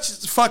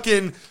touch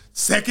fucking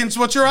seconds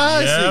what your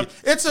eyes see.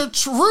 It's a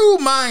true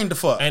mind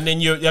fuck. And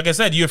then you're, like I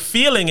said, you're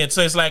feeling it.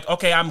 So it's like,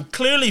 okay, I'm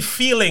clearly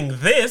feeling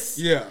this.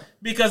 Yeah.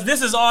 Because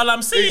this is all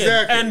I'm seeing.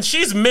 Exactly. And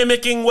she's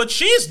mimicking what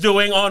she's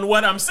doing on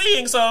what I'm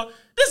seeing. So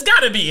this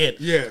gotta be it.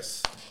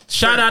 Yes.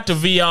 Shout out to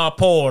VR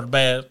porn,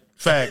 man.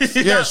 Facts.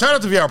 Yeah, shout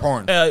out to VR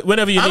porn.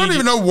 Whenever you I don't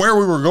even know where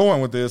we were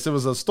going with this. It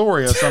was a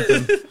story or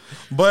something.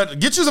 But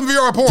get you some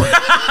VR porn.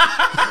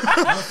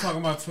 I was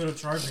talking about Twitter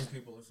charging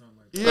people or something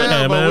like that.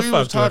 Yeah, but we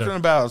was talking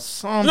about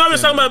something. No, we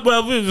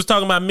was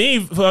talking about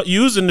me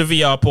using the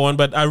VR porn,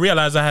 but I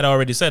realized I had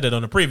already said it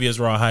on the previous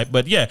Raw Hype.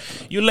 But yeah,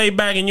 you lay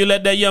back and you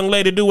let that young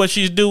lady do what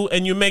she's do,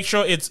 and you make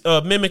sure it's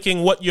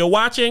mimicking what you're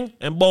watching,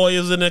 and boy,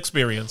 is an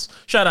experience.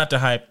 Shout out to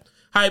Hype.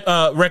 Hype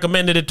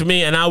recommended it to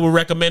me, and I will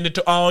recommend it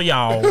to all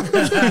y'all.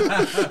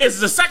 It's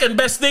the second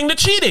best thing to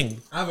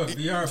cheating. I have a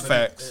VR,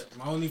 but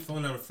my only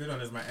phone that'll fit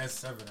on is my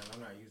S7, and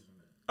I'm not using it.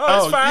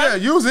 Oh, it's fine. Yeah,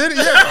 use it.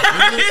 Yeah.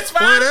 It's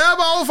fine.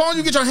 Whatever old phone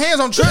you get your hands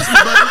on, trust me,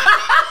 buddy.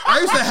 I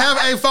used to have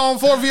a phone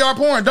for VR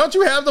porn. Don't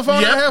you have the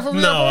phone I have for VR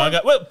porn? No, I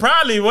got. Well,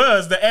 probably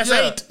was the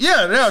S8.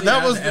 Yeah,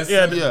 that was.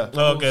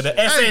 Okay, the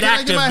S8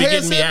 active be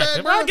getting me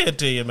active. I'll get it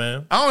to you,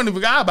 man.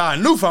 I buy a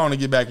new phone to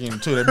get back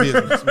into that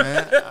business,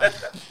 man.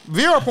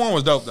 VR porn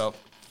was dope though.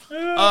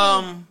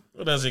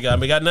 What else you got?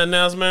 We got nothing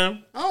else,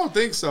 man? I don't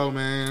think so,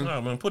 man. All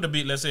right, man. Put a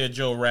beat. Let's say a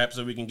Joe rap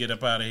so we can get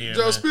up out of here.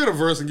 Joe, spit a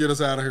verse and get us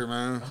out of here,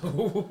 man.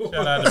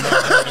 Shout out to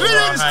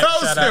Hype.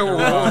 Shout out to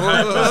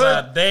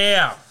Hype.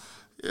 There.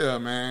 Yeah,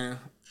 man.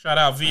 Shout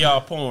out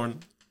VR porn.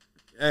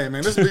 Hey,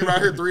 man, this beat right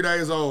here 3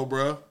 days old,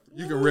 bro.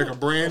 You can wreck a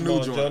brand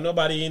new joint. Joe,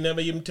 nobody ain't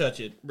never even touch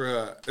it.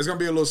 Bruh, it's going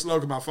to be a little slow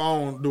because my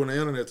phone doing the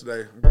internet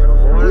today. We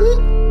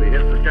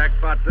hit the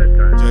jackpot this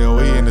time.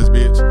 J.O.E. in this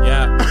bitch.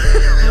 Yeah.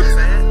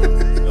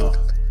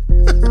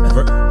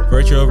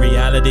 Virtual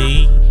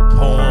reality,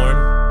 porn.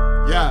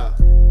 Yeah.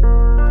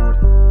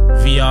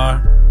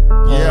 VR,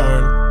 porn.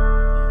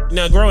 Yeah.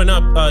 Now, growing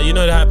up, you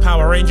know they had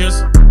Power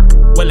Rangers?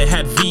 Well, they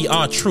had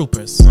VR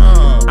troopers.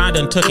 I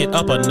done took it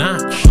up a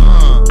notch.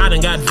 I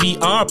done got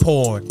VR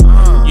porn.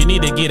 You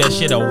need to get that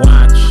shit a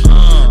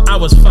watch. I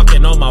was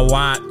fucking on my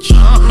watch.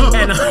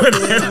 And I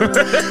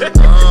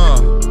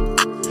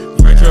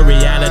virtual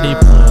reality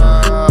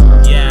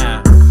porn.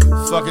 Yeah.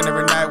 Fucking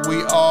every night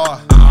we are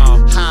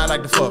high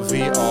like the fuck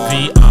VR.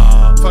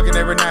 VR. Fucking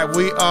every night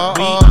we are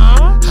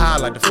VR. high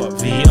like the fuck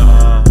VR.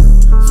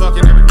 VR.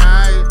 Fucking every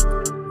night.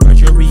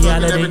 Virtual Fucking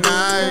reality. every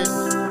night.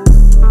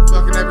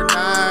 Fucking every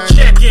night.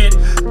 Check it.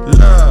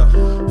 Love.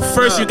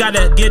 First, you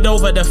gotta get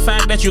over the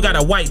fact that you got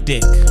a white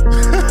dick.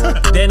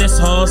 Then it's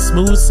all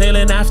smooth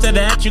sailing. After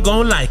that, you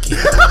gon' like it.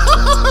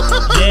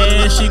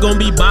 Yeah, she gon'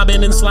 be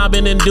bobbing and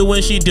slobbing and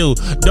doing she do.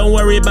 Don't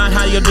worry about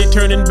how your dick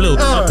turning blue,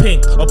 or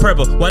pink, or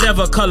purple,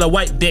 whatever color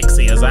white dick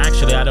is.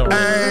 Actually, I don't know.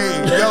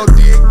 Hey, your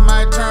dick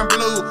might turn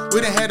blue.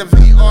 We done had a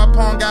VR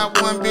porn,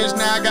 got one bitch,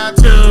 now I got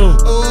two.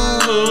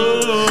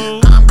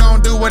 Ooh. I'm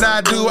gon' do what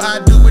I do. I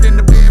do it in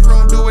the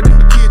bedroom, do it in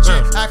the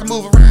kitchen. I can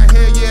move around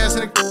here, yes,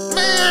 and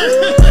man.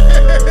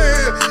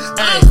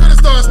 I'm finna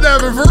start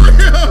snapping for real.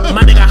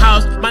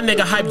 My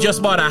nigga hype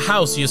just bought a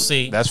house, you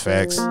see. That's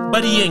facts.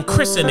 But he ain't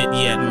christened it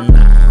yet.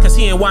 Cause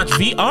he ain't watch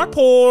VR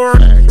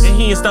porn. And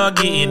he ain't start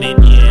getting it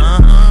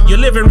yet. Your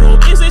living room,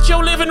 is it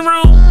your living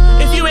room?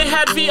 If you ain't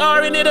had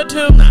VR in it or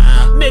two,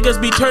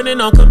 niggas be turning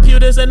on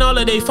computers and all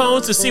of their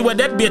phones to see what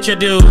that bitch you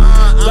do.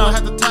 I'm gonna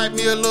have to type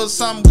me a little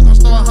something. We gon'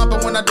 start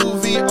humping when I do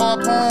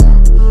VR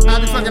porn. I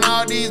be fucking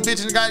all these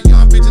bitches, got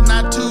young bitches,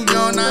 not too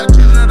young, not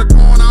chilling in the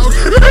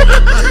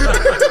corner.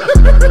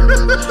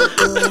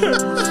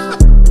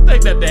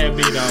 Take that damn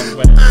beat off,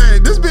 but Hey,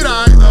 this beat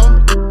alright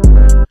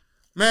though.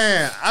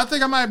 Man, I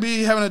think I might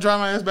be having to drive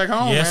my ass back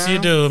home. yes, man.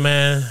 you do,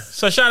 man.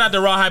 So shout out to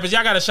Raw Hypers.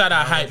 Y'all gotta shout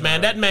out Hype,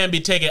 man. That man be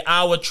taking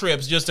hour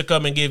trips just to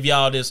come and give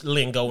y'all this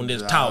lingo and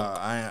this talk.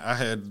 I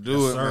had to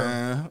do it,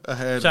 man. I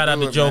had Shout to out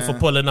do to it, Joe man. for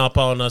pulling up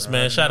on us,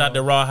 man. Shout out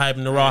to Raw Hype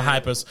and the Raw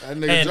Hypers. That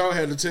nigga And Joe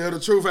had to tell the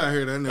truth out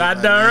here. That nigga, I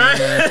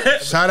know,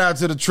 right? Shout out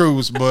to the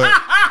troops, but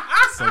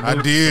I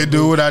did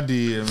do what I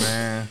did,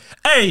 man.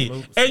 Hey,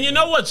 and you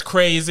know what's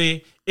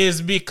crazy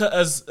is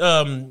because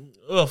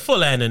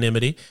full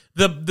anonymity.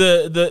 The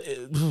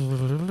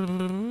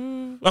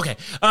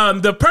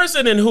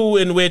person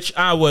in which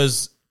I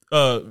was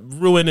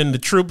ruining the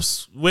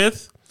troops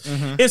with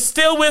is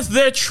still with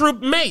their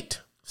troop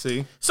mate.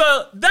 See,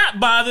 So that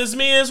bothers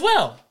me as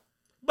well.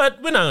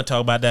 But we're not gonna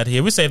talk about that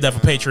here. We save that for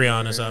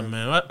Patreon or something,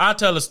 man. I'll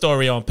tell a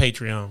story on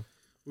Patreon.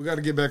 we got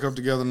to get back up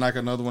together and knock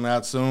another one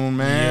out soon,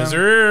 man. Yes,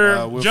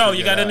 sir. We'll Joe, figure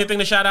you it got out. anything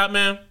to shout out,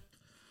 man?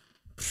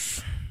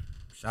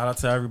 Shout out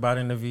to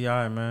everybody in the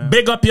VI, man.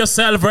 Big up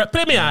yourself.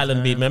 Play me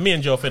Island beat, man. Me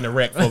and Joe finna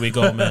wreck before we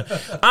go, man.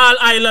 All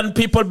Island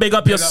people, big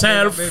up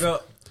yourself. Big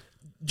up.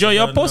 Joe,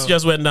 your post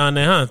just went down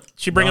there, huh?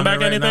 She bringing back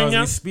Right anything, now,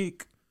 yeah? as we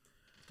speak.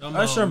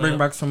 I should bring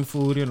back some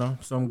food, you know,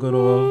 some good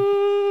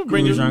old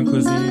Parisian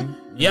cuisine.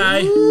 Yeah,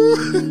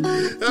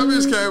 That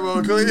bitch came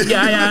on clean.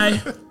 yeah.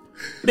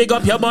 Big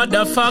up your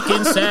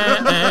motherfucking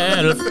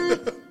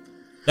self.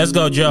 Let's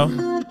go, Joe.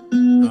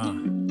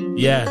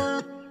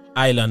 Yeah,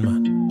 Island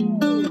man.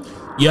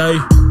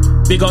 Yeah,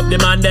 big up the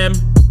man them.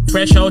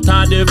 Fresh out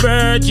of the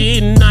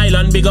Virgin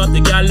Island. Big up the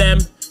gal them.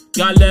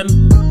 Gal them.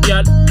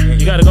 Gal.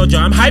 You gotta go, Joe.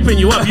 I'm hyping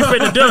you up. You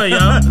finna do it, yo.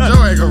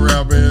 Joe ain't gonna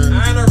rap, man.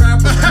 I ain't a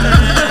rapper.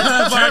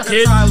 Check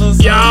it.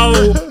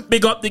 Yo,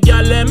 big up the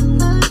gal them.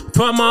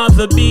 From all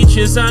the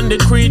beaches and the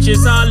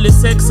creatures, all the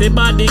sexy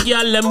body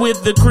gal them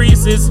with the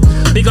creases.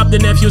 Big up the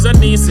nephews and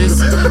nieces.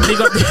 Big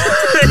up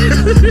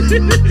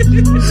the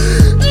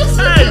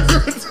Hey,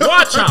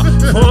 watch out.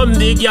 From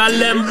the gal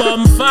them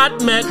bum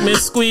fat make me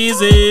squeeze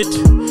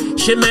it.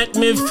 She make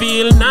me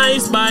feel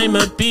nice by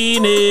my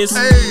penis.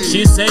 Hey.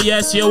 She say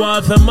yes, you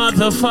are the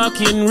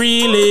motherfucking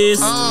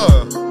realist.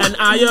 And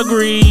I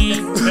agree.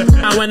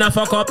 And when I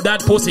fuck up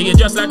that pussy, it's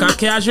just like a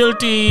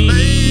casualty.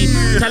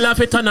 Tell her if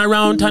it turn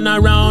around,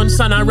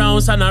 son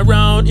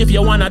around. If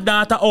you want a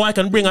daughter, oh, I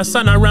can bring a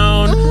son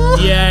around.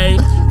 Yeah.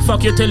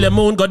 Fuck you till the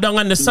moon go down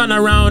and the sun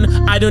around.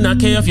 I do not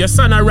care if your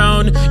son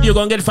around. You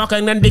gon' get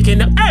fucking and dick in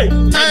the hey.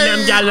 Tell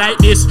them y'all like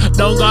this.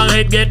 Don't go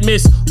ahead get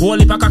missed.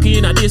 Holy pa cocky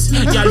in a this.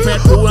 Y'all fed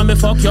who and me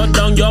fuck you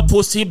down. Your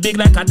pussy big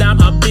like a damn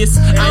abyss.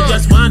 I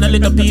just want a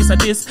little piece of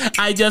this.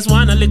 I just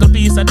want a little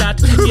piece of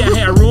that. Yeah,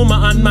 hear rumor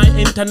on my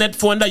internet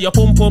phone that your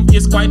pum pum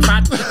is quite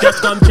fat.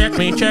 Just come check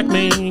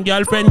me.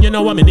 Girlfriend, you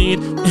know what me need.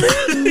 Hey,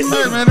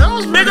 man, that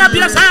was Big up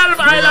yourself,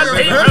 Island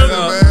people.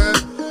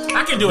 man.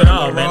 I can do it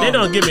all, man. They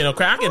don't give me no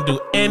crap. I can do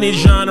any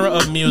genre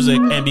of music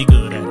and be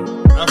good at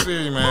it. I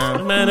feel you,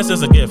 man. Man, this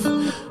is a gift.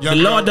 The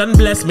Lord done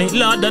bless me.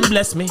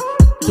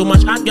 Too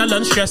much hot girl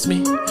done stress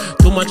me.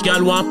 Too much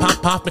girl want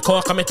pop me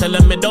coke. Me tell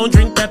them me don't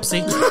drink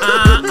Pepsi.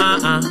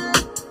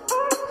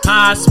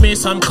 Pass me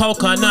some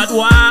coconut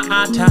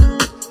water.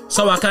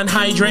 So I can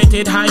hydrate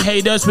it. High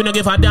haters, we don't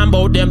give a damn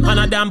about them. And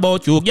a damn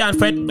about you. Can't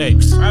fret.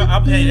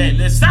 Hey,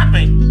 let's stop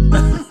me.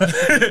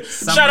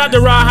 Shout out to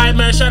Raw Hype,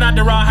 man. Shout out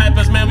to Raw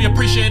Hypers, man. We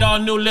appreciate all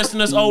new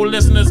listeners, old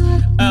listeners,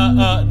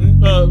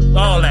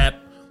 all that.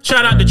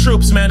 Shout out to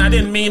Troops, man. I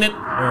didn't mean it.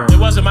 It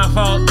wasn't my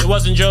fault. It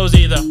wasn't Joe's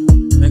either.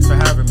 Thanks for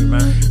having me,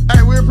 man.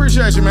 Hey, we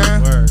appreciate you,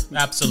 man. Word.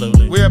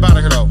 Absolutely. We about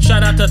to get off.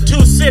 Shout out to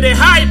Two City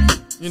Hype.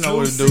 You know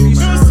what it do,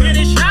 man. Two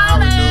City How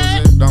we do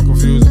Shout. it. Don't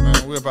confuse it,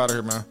 man. We up out of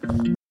here,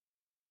 man.